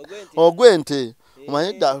batya ogw'ente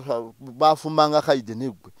omanyi bafumbanga kayide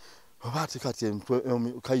neggwe oba ate kati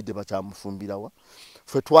kayide bakyamufumbirawa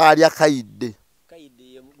ffe twalya kayide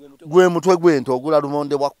gwe mutwe gw'ente ogula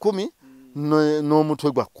lumonde bwa 10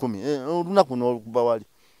 n'omutwe gwa 10 olunaku n'olukuba wali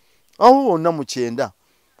awo wonna mu 9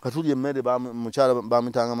 katuli emmere mukyala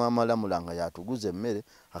bamitanga maama Lamulanga yatuguza emmere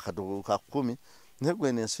akatogo ka 10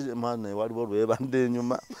 negwe nensi mwana waliwo lwebande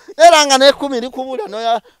enyuma era nga ne 10 likubula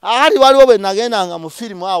no ali waliwo bwe nagendanga mu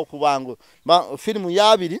filimu awo kubango filimu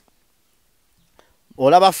ya 2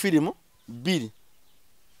 olaba filimu 2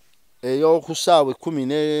 eyo kusaawe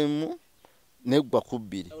 11 negwa ku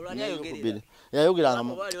 2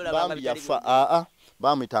 yayogeranga bambi yafa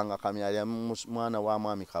bamitanga kamyalya mwana wa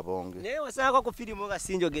mwami Kabonge naye wasaka ku filimu nga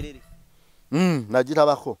sinjogerere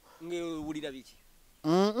nagirabako ngewulira biki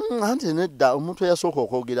anti nedda omuntu yasooka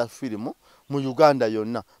okwogera filimu mu Uganda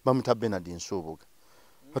yonna bamita Bernard Nsubuga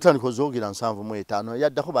batandika ozoogera 75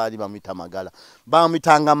 yaddako baali bamita Magala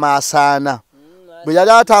bamitanga Masaana bwe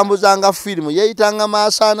yali atambuzanga filimu yeyitanga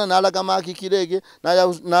Masaana n'alaga Makikirege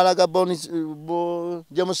n'alaga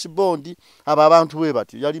James Bond abo abantu bwe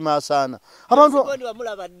batyo yali Masaana abantu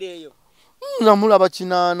bamulabaddeeyo namulaba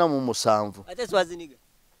 87 ate Swaziniga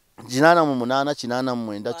 88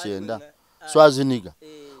 89 Swaziniga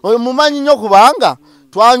oyo mumanyi nnyo kubanga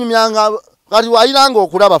twanyumyanga kati wayiranga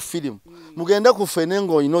okulaba filimu mugende ku fene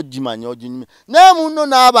ng'olina ogimanya oginyume naye munno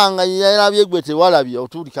n'abanga yalabye gwe tewalabye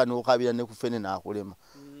otulika n'okabira ne ku fene n'akulema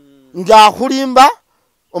ng'akulimba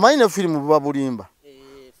omanyi ne filimu buba bulimba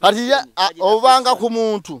kati obanga ku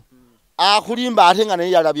muntu akulimba ate nga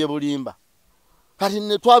naye yalabye bulimba kati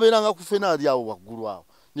ne twabeeranga ku fene ali awo waggulu awo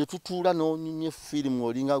ne tutuula n'onyumye filimu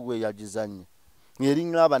olinga gwe yagizanye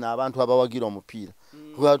ng'eringa abana abantu abawagira omupiira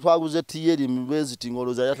twaguze tiyeri mubezi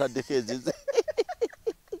tingoloza yataddeko ezize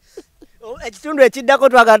ekitundu ekiddako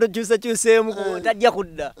twagala tukyusekyuseemu tajja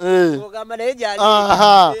kudda ogamba naye gyali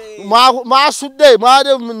mwasudde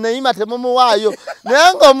mwali neyima temumuwaayo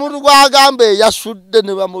naye ng'omuntu gwagamba eyasudde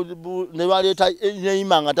ne baleeta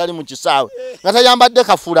neyima nga tali mu kisaawe nga tayambadde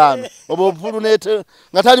kafulaano oba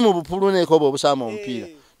nga tali mu bupuluneeko oba obusama omupiira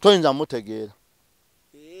toyinza mutegeera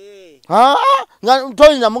nga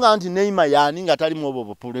toyina muga nti neima yani nga tali mu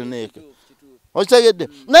bupuluneke okitegedde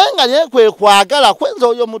naye nga yekwe kwagala kwenza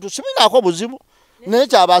oyo muntu sibinako buzibu naye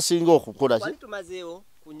kyabasinga okukola ki tumazeewo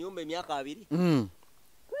ku nyumba emyaka 2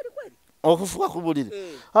 kweli okufuka ku buliri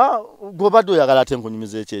gwobadde oyagala ate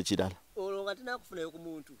nkunyumiza ekyekirala olwo nga tinakufunayo ku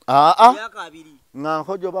muntu emyaka 2 nga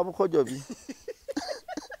nkojoba bukojobi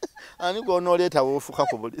ani gw'onooleeta woofuka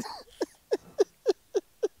ku buliri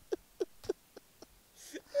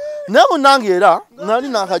naye munange era nali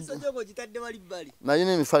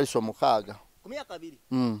nalina emifaliso 6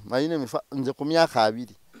 nze ku myaka 2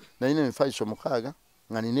 nalina emifaliso 6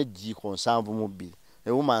 nga nina ejjiiko 72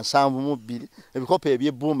 ewuma 72 ebikopo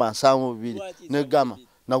eby'ebbumba 72 negama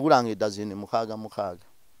nagulanga edazini 6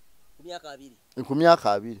 ku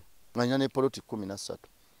myaka 2 nga nina ne poloti 13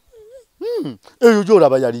 eyo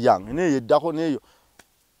gyolaba yali yange neyo eddako neyo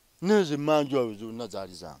nezo emmanju awo zonna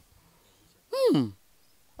zaali zange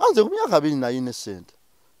anze ku myaka 2 nalina sente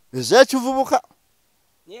ez'ekivubuka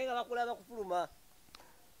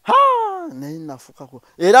naye nafukako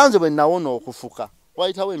era nze bwe nawona okufuka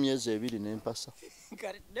wayitawo emyezi 2 nempasa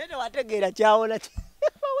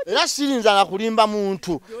era sirinzanga kulimba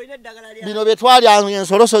muntu bino bye twalya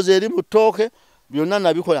ensolosozi eri mu ttooke byonna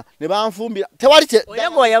nabikola ne banfumbira tewali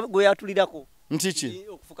gwe yatulirako ntiki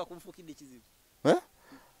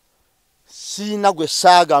siina gwe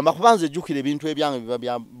saagamba kubanza ejjukira ebintu ebyange biba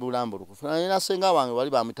bya bulambulukufu nina senga wange wali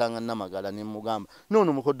bamutanga Namagala ne mugamba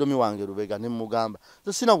nono mukoddomi wange Lubega ne mugamba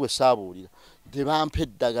sina gwe saabuulira tebampa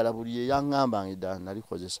eddagala buli eyaŋŋambanga eddala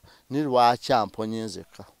nalikozesa ne lwaki amponye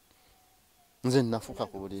nzekka nze nafuka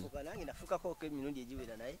ku buliri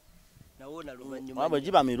bwe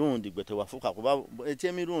giba mirundi gwe tewafuka kuba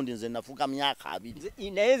ekyemirundi nze nafuka myaka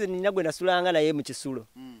 2 naye nze nina gwe nasulanga naye mu kisulo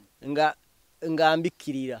nga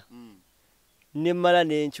mbikkirira nemmala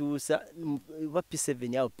nenkyusa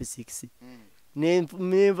P7 awo P6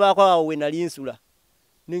 nenvaako awo we nali nsula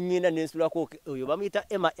nengenda nensulako oyo bamuyita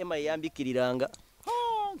Emma eyambikkiriranga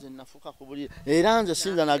nze nafuka ku buliri era nze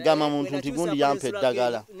sinza nagamba muntu nti gundi yampa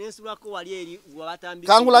eddagala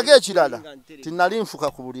kangulage ekirala tinali nfuka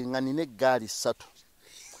ku buliri nga nina eggaali 3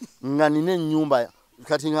 nga nina ennyumba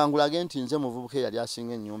kati nkangulage nti nze muvubuka eyali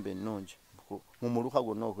asinga ennyumba ennungi mu muluka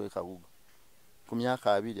gwonna okwekaguga ku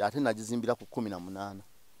myaka 2 ate nagizimbira ku 18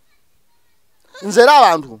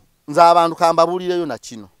 nze abantu kambabulireyo na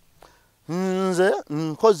kino nze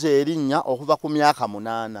nkoze erinnya okuva ku myaka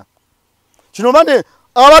 8 kino bane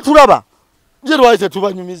abatulaba je lwaite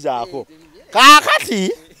tubanyumizaako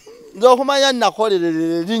kakati ndokumanya nakolerera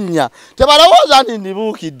erinnya tebalowooza nti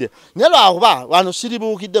ndibuukidde ne lwakuba wano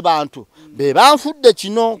siribuukidde bantu be banfudde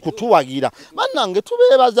kino kutuwagira bannange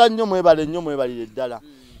tubeebaza nnyo mwebalire ddala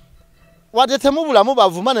wadde temubulamu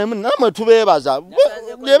bavuma namwe tubeebaza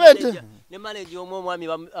lebente ne manager omwami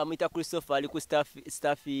amuyita Christopher ali ku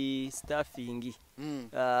staffing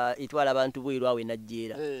itwala abantu bwiru awe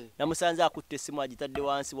najjeera namusanze akutte essimu agitadde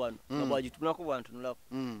wansi wano bwagitunako bwantunulako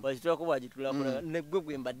bwagitulako bwagitulako negwe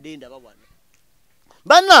gwe mbadde ndaba wano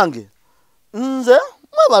bannange nze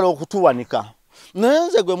mwebala okutuwanika naye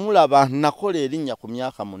nze gwe mulaba nakola erinnya ku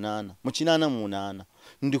myaka 8 mu 88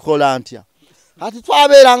 ndikola ntya ati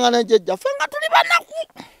twabeeranga nejjajja ffe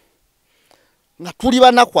nga tuli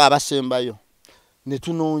banaku abasembayo ne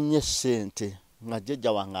tunoonye ssente nga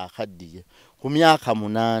jjajja wange akaddiye ku myaka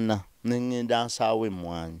 8 nengenda nsaawe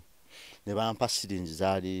emmwanyi ne bampa siringi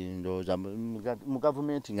zaali ndowooza mu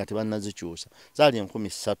gavumenti nga tebannazikyusa zaali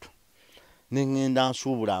 13,000 nengenda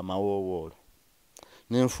nsuubula amawoowoolo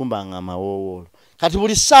nenfumbanga amawoowoolo kati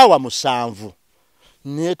buli ssaawa 7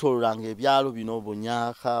 neetoololanga ebyalo bino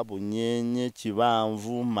Bunyaka Bunyenye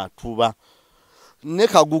Kibanvu Matuba ne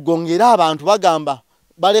Kagugo ngera abantu bagamba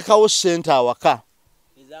balekawo ssente awaka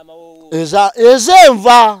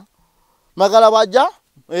ez'enva Magala bwajja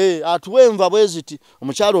atuwa enva bweziti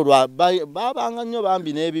omukyalo olwa babanga nnyo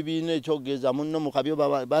bambi n'ebibiina ekyogeza munno mu kabyo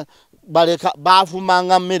baleka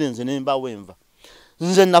baafumanga mmere nze ne mbawo enva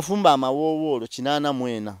nze nafumba amawoowoolo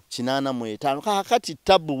 84 85 kakati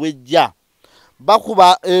ttabu wejja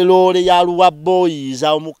bakuba eloole ya Luwa Boys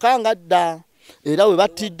omukanga dda era we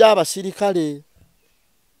batidde abasirikale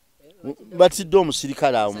batidde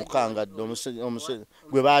omusirikale awo mukanga dda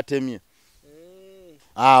gwe batemye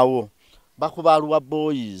awo bakuba Luwa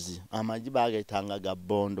Boys amagi bagetanga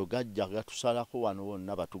gabbondo gajja gatusalako wano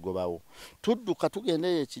wonna batugobawo tudduka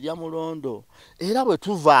tugendeyo ekirya mulondo era bwe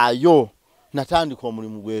tuvaayo natandika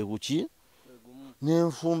omulimu gwe kuki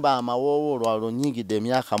nenfumba amawoowoolo alwo nnyingidde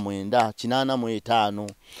emyaka 9 85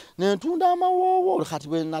 nentunda amawoowoolo kati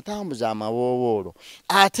bwe natambuza amawoowoolo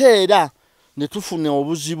ate era ne tufuna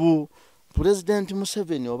obuzibu President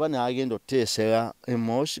Museveni oba n'agenda oteesera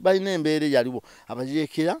emoshi balina embeera yaliwo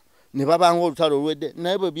abajeekera ne babanga olutalo olwedde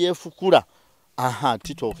naye bwe byefukula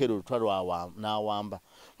titookera olutalo n'awamba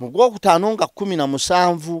mu Gwokutaano nga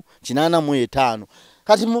 17,85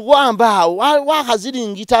 kati mu Gwamba awo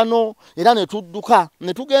wakaziringitano era ne tudduka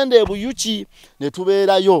ne tugenda e Buyuki ne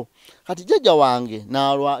tubeerayo kati jjajja wange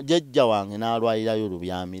n'alwalirayo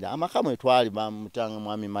Lubyamira amaka mwe twali bamutanga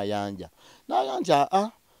mwami Mayanja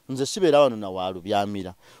n'agamba nze sibeera wano na wa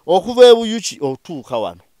Lubyamira okuva e Buyuki otuuka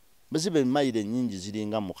wano bezibe mayire nnyingi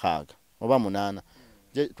ziringa 6 oba 8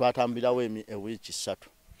 twatambirawo ewiiki 3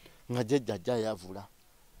 nga jjajja yavula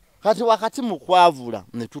kati wakati mu kwavula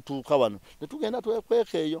ne tutuuka wano ne tugenda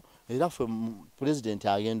twekweka eyo era ffe president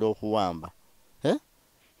agenda okuwamba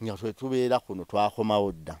nga tubeera kuno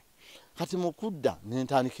twakomawo dda kati mu kudda ne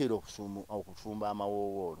ntandikira okufumba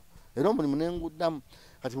amawoowolo era omulimu ne nguddamu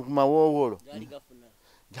kati ku mawoowolo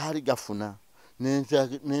gaali gafuna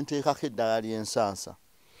nenteekako eddagala ly'ensansa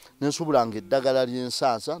nensuubulanga eddagala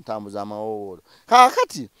ly'ensansa ntambuza amawoowolo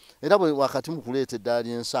kaakati era bwe wakati mu kuleeta eddagala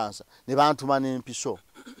ly'ensansa ne bantuma n'empiso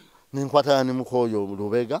nenkwatana ne mukooyo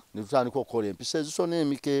Lubega ne tutandika okukola empiso eziso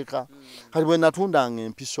n'emikeeka kati bwe natundanga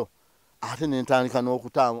empiso ate nentandika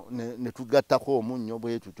n'okutaamu ne tugattako omunnyo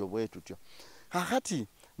bwe tutyo kaakati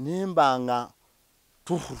nembanga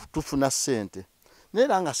tufuna ssente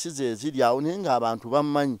neera nga size eziri awo naye ng'abantu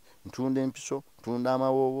bammanyi ntunda empiso ntunda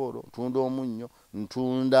amawoowolo ntunda omunnyo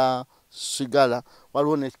ntunda sigala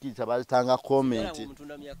waliwo nekikiriza bazitanga komenti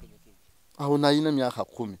awo nalina myaka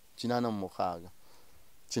 10 86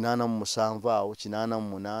 87 awo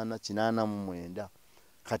 88 89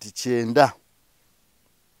 kati 9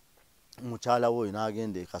 mukyala we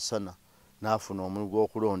n'agenda e Kasana n'afuna omulimu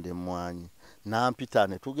gw'okulonda emmwanyi nampita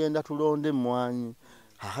ne tugenda tulonda emmwanyi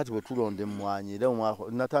kakati bwe tulonda emmwanyi era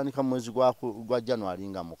natandika mwezi gwa January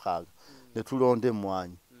nga 6 ne tulonda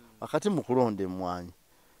emmwanyi wakati mu kulonda emmwanyi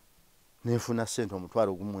nefuna ssente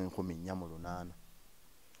omutwalo gumu 1,408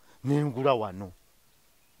 nengula wano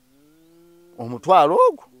omutwalo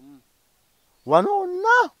ogwo wano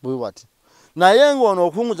na bwe wati naye ng'ono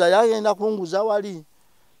okunguza yagenda kunguza wali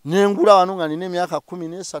nengula wano nga nina emyaka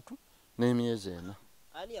 13 n'emyezi 4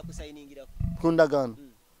 ani yakusayiningirako kundagano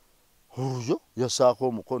oyo yasaako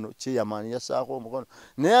omukono kyeyamaani yasaako omukono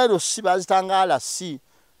naye lusi bazitangala si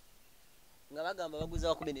nga bagamba baguza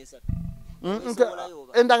wa 13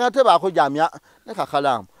 endagano tebaako jamya ne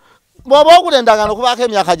kakalaamu bw'oba ogula endagano kubaako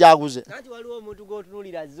emyaka gyaguze kati waliwo omuntu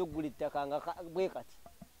gw'otunuulira azze okugula ettaka nga bwe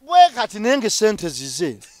kati naye ng'essente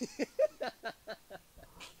zize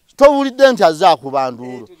towulidde nti azze akuba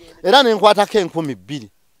nduulu era nenkwatako 2,000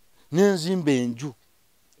 nenzimba enju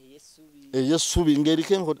ey'essubi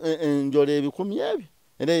ng'eriko enjola 1,000 ebyo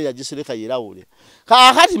era yagisereka yerawule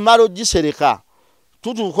kaakati mmala ogisereka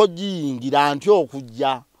tutuuka ogiyingira ntya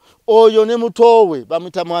okujja oyo ne mutoowe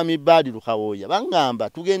bamuyita mwami Baadi Lukawooya baŋŋamba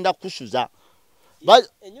tugenda kusuza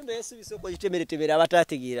ennyumba y'essubi soko gitemeretemera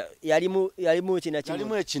abataategeera yalimu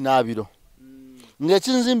ekinaabiro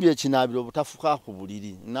ng'ekinzimbye ekinaabiro butafuka ku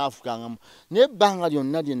buliri naafukangamu naye ebbanga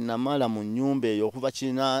lyonna lye namala mu nnyumba eyo okuva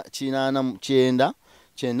 89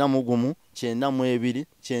 91 92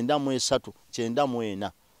 93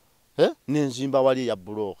 94 nenzimba wali ya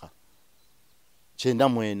bulooka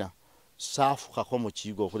 94 saafukako mu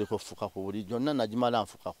kiyigo okuleka okufuka ku buliri gyonna nagimala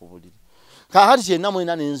nfuka ku buliri kaakati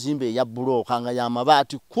 94 nenzimba eya bulooka nga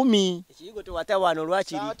y'amabaati 10 ekiyigo tewatawaana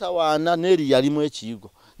olwakiri atawaana n'eri yalimu ekiyigo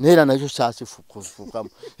neera nakyo saasifukamu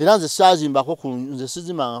era nze saazimbako nze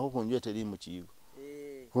sizimangako ku nju eteri mu kiyigo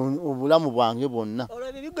obulamu bwange bwonna olwo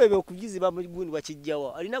ebigo ebyo okugiziba mu gundi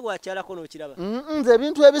wakijjawa alina bwakyalako n'okiraba nze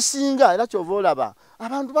ebintu ebisinga era kyova olaba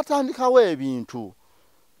abantu batandikawo ebintu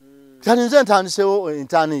kati nze ntandisewo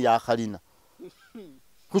entaani yakalina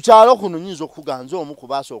ku kyalo kuno nyinza okuganza omu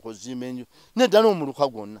kubasooka okuzimba enju nedda n'omuluka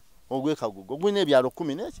gwonna ogwekagugo gulina ebyalo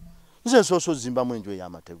 10 n'eki nze nsoosa ozimbamu enju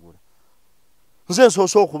ey'amategula nze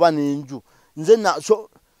nsoosa okuba n'enju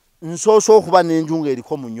nsoosa okuba n'enju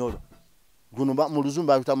ng'eriko munyolo guno mu luzungu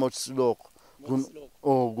bayita motisiloko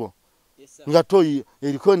ogwo nga toyi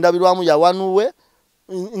eriko endabirwamu yawanuwe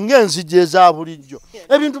ng'enzijja eza bulijjo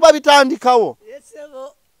ebintu babitandikawo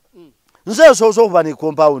nze nsoosa okuba ne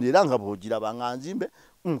compound era nga bw'ogiraba nga nzimbe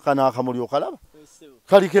kana akamuli okalaba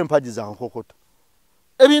kaliko empagi za nkokota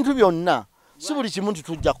ebintu byonna si buli kimu nti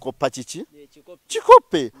tujja kukoppa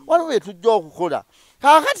kikoppe waliwo bye tujja okukola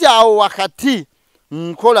kaakati awo wakati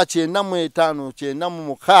nkola 95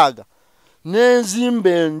 96 nenzimba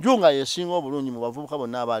enju nga yesinga obulungi mu bavubuka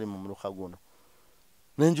bonna abaali mu muluka guno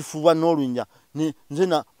nenjifuuwa n'olunnya nze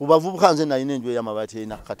mu bavubuka nze nalina enju ey'amabaati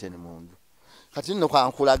erina kateni mu nju kati nno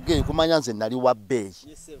kankulage kumanya nze nali wa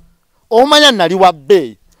bbeeyi omanya nali wa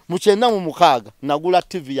bbeeyi mu 96 nagula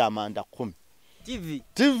TV ya amanda 10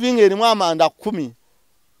 TV ng'erimu amanda 10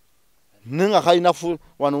 nenga kalina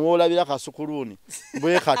wano woolabira kasukuluni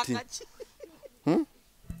bwe kati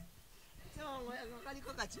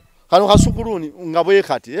kano kasukuluni nga bwe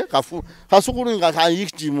kati kasukuluni nga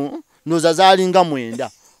kayikimu noza zalinga 9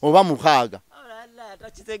 oba 6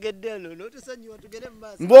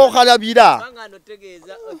 mbokalabira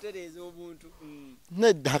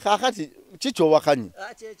nedda kakati kikyo wakanyi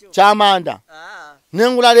kyamanda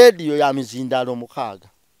nengula rediyo ya mizindalo 6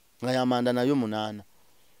 nga yamanda nayo 8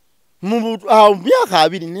 mu myaka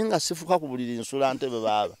 2 nenga sifuka ku buliri nsula ntebe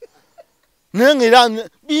baba nengira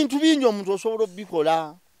bintu bingi omuntu osobola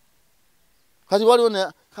bikola kati waliwo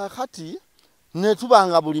kakati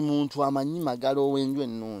netubanga buli muntu amanyi Magala ow'enju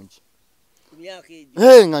ennungi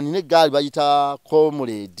nga nine eggaali bayita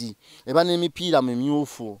komuledi eba n'emipiira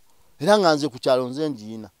mimyufu era nga nze ku kyalo nze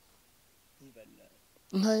ngiina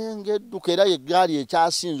naye ng'edduka era eggaali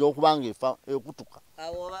ekyasinze okubanga efa ekutuka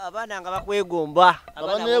abaana nga bakwegomba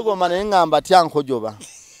abaneegomba naye nga mbatya nkojoba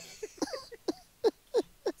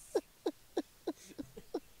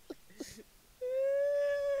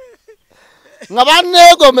nga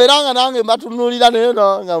baneegomera nga nange mbatunulira naye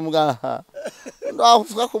nga mugaha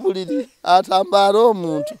ndakufuka ku buliri atambala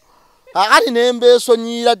omuntu akati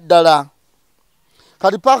nembeesonyiira ddala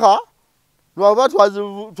kati paka lwaba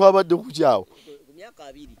twabadde ku kyawo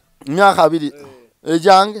myaka 2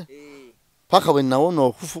 ejange paka bwe nawona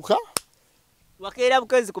okufuka wakeera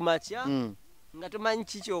bukenzi ku makya nga tomanyi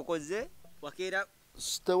kiki okoze wakeera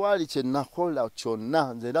tewali kye nakola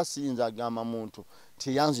kyonna nze era siyinza agamba muntu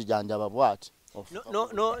tiyanzijanjaba bwati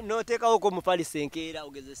noteekawo ko mufalisa enkeera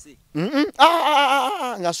ogezese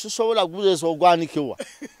nga sisobola kuguzeesa ogwanikibwa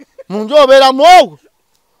munju obeeramu ogwo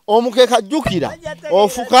omukeeka ajjukira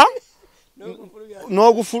ofuka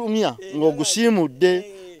n'ogufulumya ng'ogusiimudde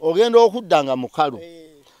ogenda okudda nga mukalu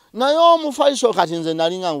naye omufaliso kati nze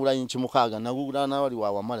nali nga ngula inchi 6 nagugula nawali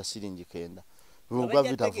wawamala siringi 9 lugwa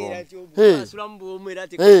vitafo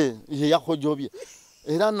yakojobye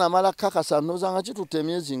era namala kakasa nozanga kitutte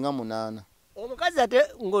emyezi nga 8 omukazi ate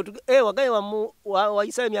wagaye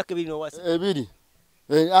wayisayo emyaka 2 nowasa 2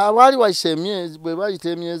 abali wayise emyezi bwe bayita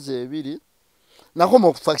emyezi 2 nakoma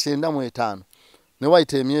okufa 95 ne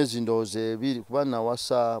wayita emyezi ndowooza 2 kuba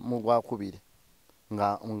nawasa mu Gwakubiri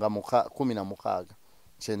nga 16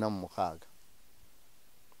 96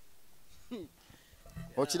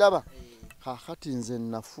 okiraba kakati nze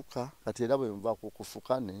nafuka kati era bwe nva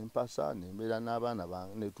kufuka nempasa nembeera n'abaana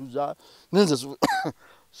bange netuza nenze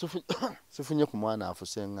sifunye ku mwana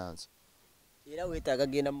afuse nganze era weetaaga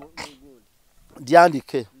genda mu gundi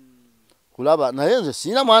dyandike kulaba naye nze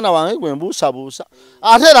sina mwana wange gwe mbuusabuusa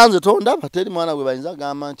ate era nze tondaba teri mwana gwe bayinza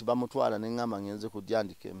gamba nti bamutwala neŋŋamba ngenze ku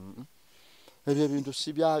dyandike ebyo ebintu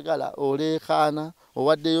sibyagala oleekaana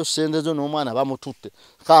owaddeyo ssente zo n'omwana bamututte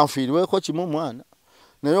kanfiirweko kimu mwana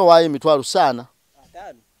naye owaayo emitwalo 5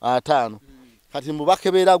 kati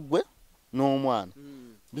mubakebera gwe n'omwana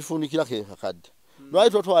bifunikira ke kakadde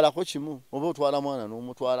lwali totwalako kimu oba otwala mwana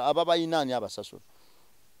n'omutwala aba bayinaani abasasula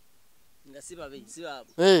nga sibabe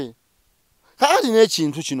kakati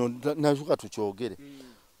n'ekintu kino natuka tukyogere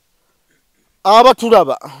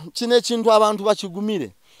abatulaba kino ekintu abantu bakigumire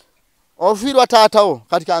ofiirwa taatawo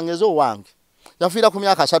kati kangeze owange yafiira ku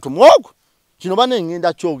myaka 3 mwogo kino bane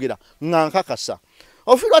ngenda kyogera nga nkakasa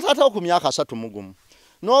ofiirwa taatawo ku myaka 3 mugumu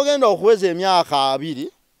n'ogenda okuweza emyaka 2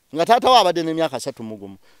 nga taatawo abadde n'emyaka 3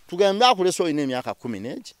 mugumu tugembe akulesa olina emyaka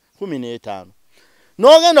 15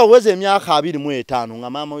 n'ogenda okuweza emyaka 25 nga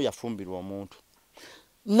maama we yafumbirwa omuntu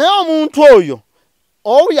naye omuntu oyo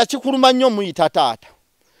owu yakikuluma nnyo muyita taata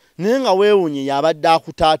naye nga weewunye yabadde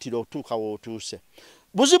akutaatira otuuka wootuuse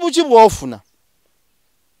buzibu ki bwofuna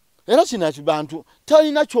era kino bantu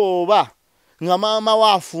talina kyoba nga maama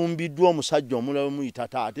wafumbiddwa omusajja omulala muyita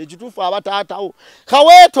taata ekituufu abataatawo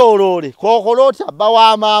kaweetooloole kookole oti abba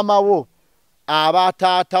wa maama wo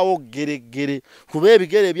abataatawo geregere kuba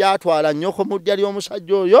ebigere byatwala nnyoko mu ddya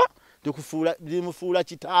ly'omusajja oyo limufuula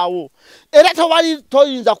kitaawo era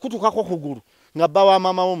toyinza kutukako kugulu nga bba wa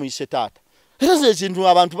maama wo muyise taata era ekintu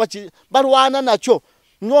abantu balwana nakyo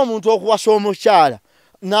ng'omuntu okuwasa omukyala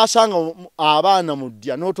n'asanga abaana mu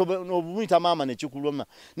ddya n'obumuyita maama nekikuluma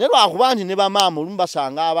naye lwakuba nti ne bamaama olumu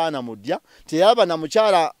basanga abaana mu ddya teyaba na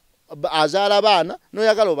mukyala azaala baana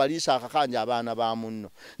n'oyagala obaliisa akakanja abaana ba munno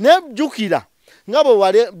naye jjukira nga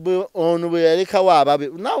ono bwe yalekawo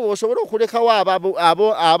ababe naawe osobola okulekawo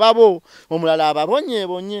ababo omulala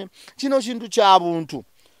ababonyeebonye kino kintu kya buntu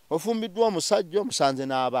ofumbiddwa omusajja omusanze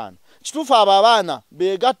n'abaana kituufu abo abaana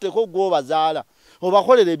beegatteko gw'obazaala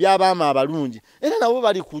obakolere by'abaama abalungi era nabo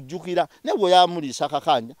bali kujjukira ne bwe yamulisa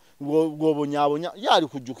kakanja gobonyabonya yali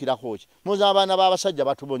kujjukirako ki muza abaana b'abasajja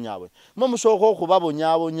batubonyabwe mu musooka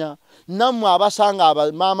okubabonyabonya nammwe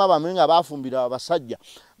abasanga maama bamwe nga bafumbira abasajja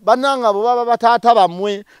bananga bo baba bataata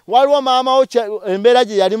bamwe waliwo maama wo embeera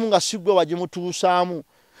gye yalimu nga sigwe wagimutuusaamu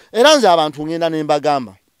era nze abantu ngenda ne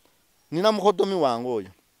mbagamba nina mukodomi wange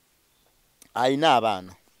oyo ayina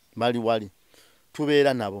abaana bali wali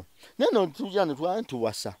tubeera nabo neno tujja ne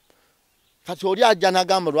tuwasa kati oli ajja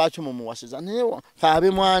nagamba lwaki mumuwasiza newa kaabe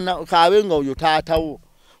mwana kaabe nga oyo taatawo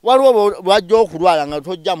waliwo bwajja okulwala nga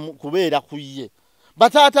tojja kubeera kuye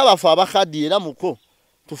bataata bafe abakaddi era muko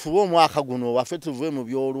tufube omwaka guno waffe tuve mu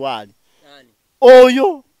byolwali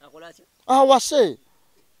oyo awase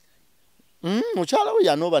mukyala we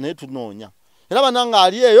yanoba naye tunoonya era bananga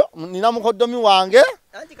ali eyo nina mukodomi wange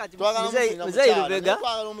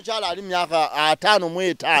twagala omukyala ali myaka 5 mu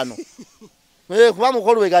 5 kuba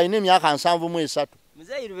mukolu wega alina emyaka 7 mu 3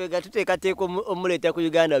 Mzee Lubega tuteekateeka omuleeta ku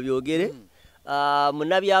Uganda byogere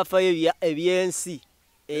munabyafaayo ebyensi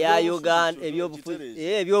eya Uganda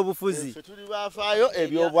ebyobufuzi tuli bafaayo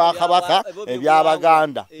ebyobwakabaka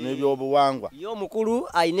ebyabaganda n'ebyobuwangwa yo mukulu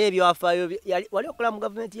alina ebyafaayo wali okola mu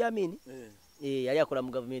gavumenti ya Amini yali akola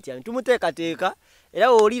mu gavumenti ya Amini tumuteekateeka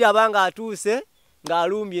era oliraba nga atuuse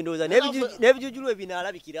ng'alumbye ndowooza n'ebijujulu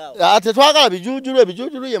binaalabikirawo ate twagala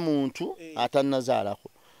bijujulu ye muntu atannazaalako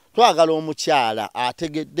twagala omukyala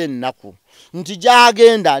ategedde ennaku nti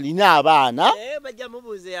gyagenda alina abaana bajja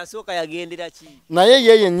mubuuze yasooka yagendera ki naye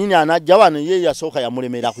ye yennyini anajja wano ye yasooka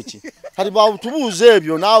yamulemera ku ki kati bwatubuuza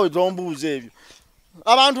ebyo naawe tombuuza ebyo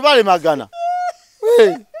abantu balemagana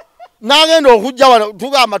n'agenda okujja wano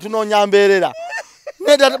tugamba tunoonya mbeerera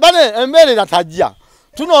bane embeerera tajja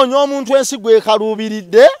tunoonya omuntu ensi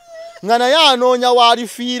gwekaluubiridde nga naye anoonya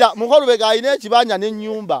waalifiira Mukolubega alina ekibanja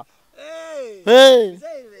n'ennyumba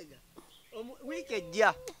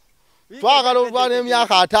twagala olwana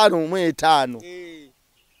emyaka 5 mu 5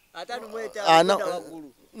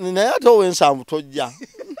 naye ate ow'ensanvu tojja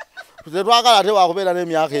tetwagala ate wakubeera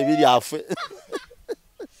n'emyaka 2 affe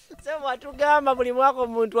watugamba buli mwaka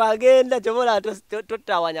omuntu agenda kyobola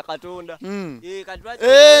totawanya Katonda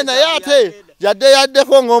naye ate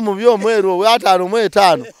yaddeko ng'omubi omweru owa5 mu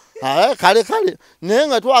 5 kale naye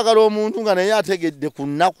nga twagala omuntu nga naye ategedde ku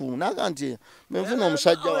nnaku naga nti menfuna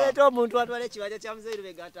omusajja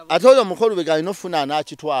ate oyo Mukolubega alina ofuna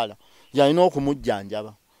anaakitwala yalina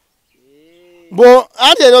okumujjanjaba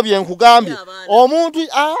ate ero byenkugambye omuntu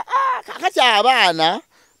kakati abaana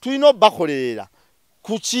tulina obbakolerera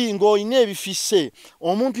kuki ng'olina ebifisse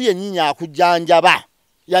omuntu yennyini akujjanjaba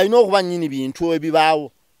yalina okuba nnyini bintu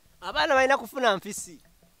ebibaawo abaana balina kufuna nfisi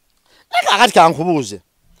kakati kankubuuze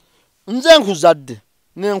nze nkuzadde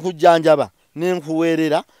nenkujjanjaba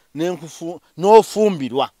nenkuweerera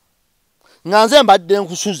n'ofumbirwa nga nze mbadde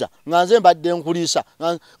nkusuza nga nze mbadde nkuliisa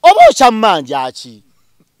oba okyammanja ki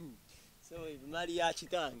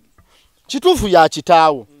kituufu ya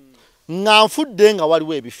kitaawo nga nfudde nga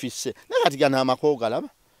waliwo ebifisse naye kati gana amakoo galaba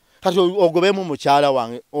kati ogobemu mukyala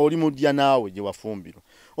wange oli mudya naawe gye wafumbirwa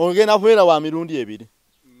ogenda kubeera wa mirundi 2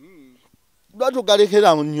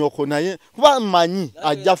 lwatugalekera nnyoko naye kuba mmanyi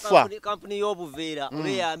ajja fa kampuni y'obuveera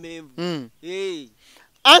obeya amenvu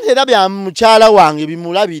anti era bya mukyala wange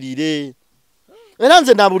bimulabirire era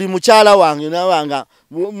nze na buli mukyala wange nawanga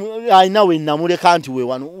alina we namuleka nti we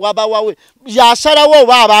wano wabawawe yasalawo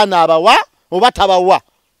oba abaana abawa oba tabawa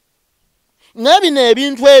naye bino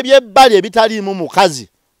ebintu ebyebbali ebitaliimu mukazi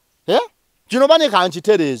kino bane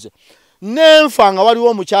kankitereeze nenfa nga waliwo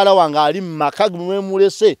omukyala wange ali mu maka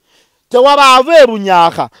mwemulese tewaba ava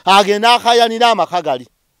ebunyaaka agenda akayanira amaka gali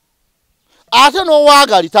ate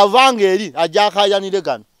n'owaagali tavanga eri ajja akayanire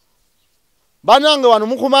gano banange wano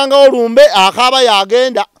mukumanga olumbe akaaba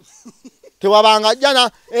yagenda tewabanga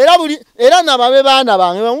ajjana era nababe baana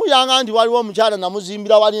bange bamuyanga nti waliwo omukyala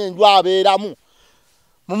namuzimbira wali enju abeeramu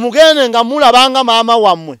mumugende nga mulabanga maama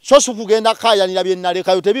wammwe so si kugenda kayanira bye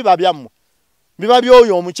nalekayo tebiba byammwe biba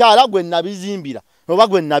byoyo omukyala gwe nabizimbira oba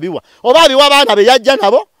gwe nabiwa oba biwa baana be yajja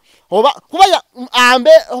nabo oba kuba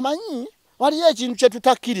ambe omanyi waliyo ekintu kye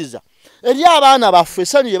tutakkiriza eri abaana baffe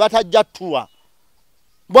essanyu lye batajja tuwa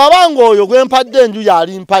bw'abanga oyo gwe mpadde enju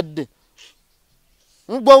yali mpadde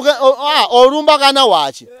olumbagana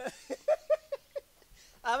waaki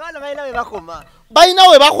abaana balina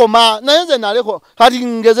we bakoma naye nze naleko kati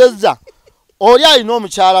ngezezza oli alina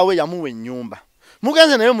omukyala we yamuwa ennyumba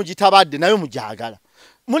mugenze naye mugitabadde naye mujagala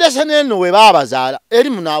mulese neno we baabazaala eri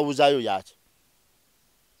munaabuuzayo yaki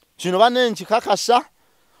kino banne nkikakasa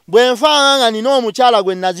bwe nfaanga nga nina omukyala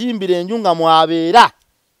gwe nazimbira enju nga mwabeera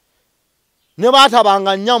ne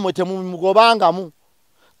batabanga nnyamwe temugobangamu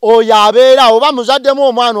oyo abeera oba muzaddemu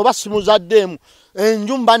omwana oba simuzaddemu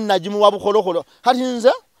enjumba nagimuwa bukolokolo kati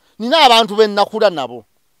nze nina abantu bennakula nabo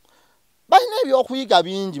balina ebyokuyiga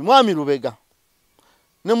bingi mwami Lubega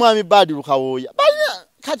ne mwami Badiru Kawooya balina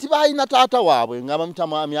kati balina taata waabwe nga bamuyita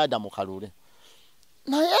mwami Adamu Kalule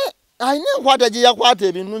naye alina enkwata gye yakwata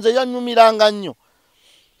ebintu nze yannyumiranga nnyo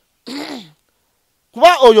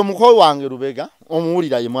kuba oyo mukolo wange Lubega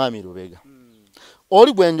omuwulira ye mwami Lubega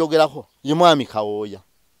oli gwe njogerako ye mwami Kawooya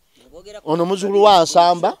ono muzukulu wa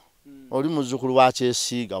Nsamba oli muzukulu wa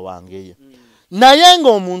Kyesiiga wangeye naye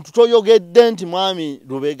ng'omuntu toyogedde nti mwami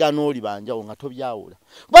Lubega n'oli banjawo nga tobyawula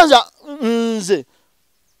kwanza nze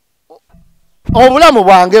obulamu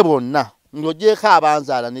bwange bwonna ng'ogyeko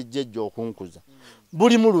abanzaala n'ejjejja okunkuza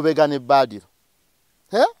buli mu Lubega ne Badiru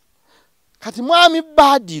kati mwami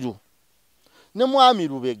Badiru ne mwami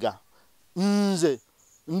Lubega nze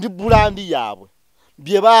ndi bulandi yaabwe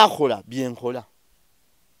bye baakola bye nkola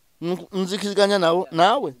nzikiziganya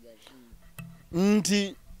naawe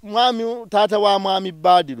nti mwami taata wa mwami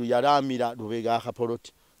Badiru yalamira Lubega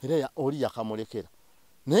akapoloti era oli yakamulekera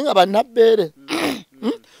naye nga bannabbeere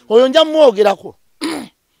oyo nja mwogerako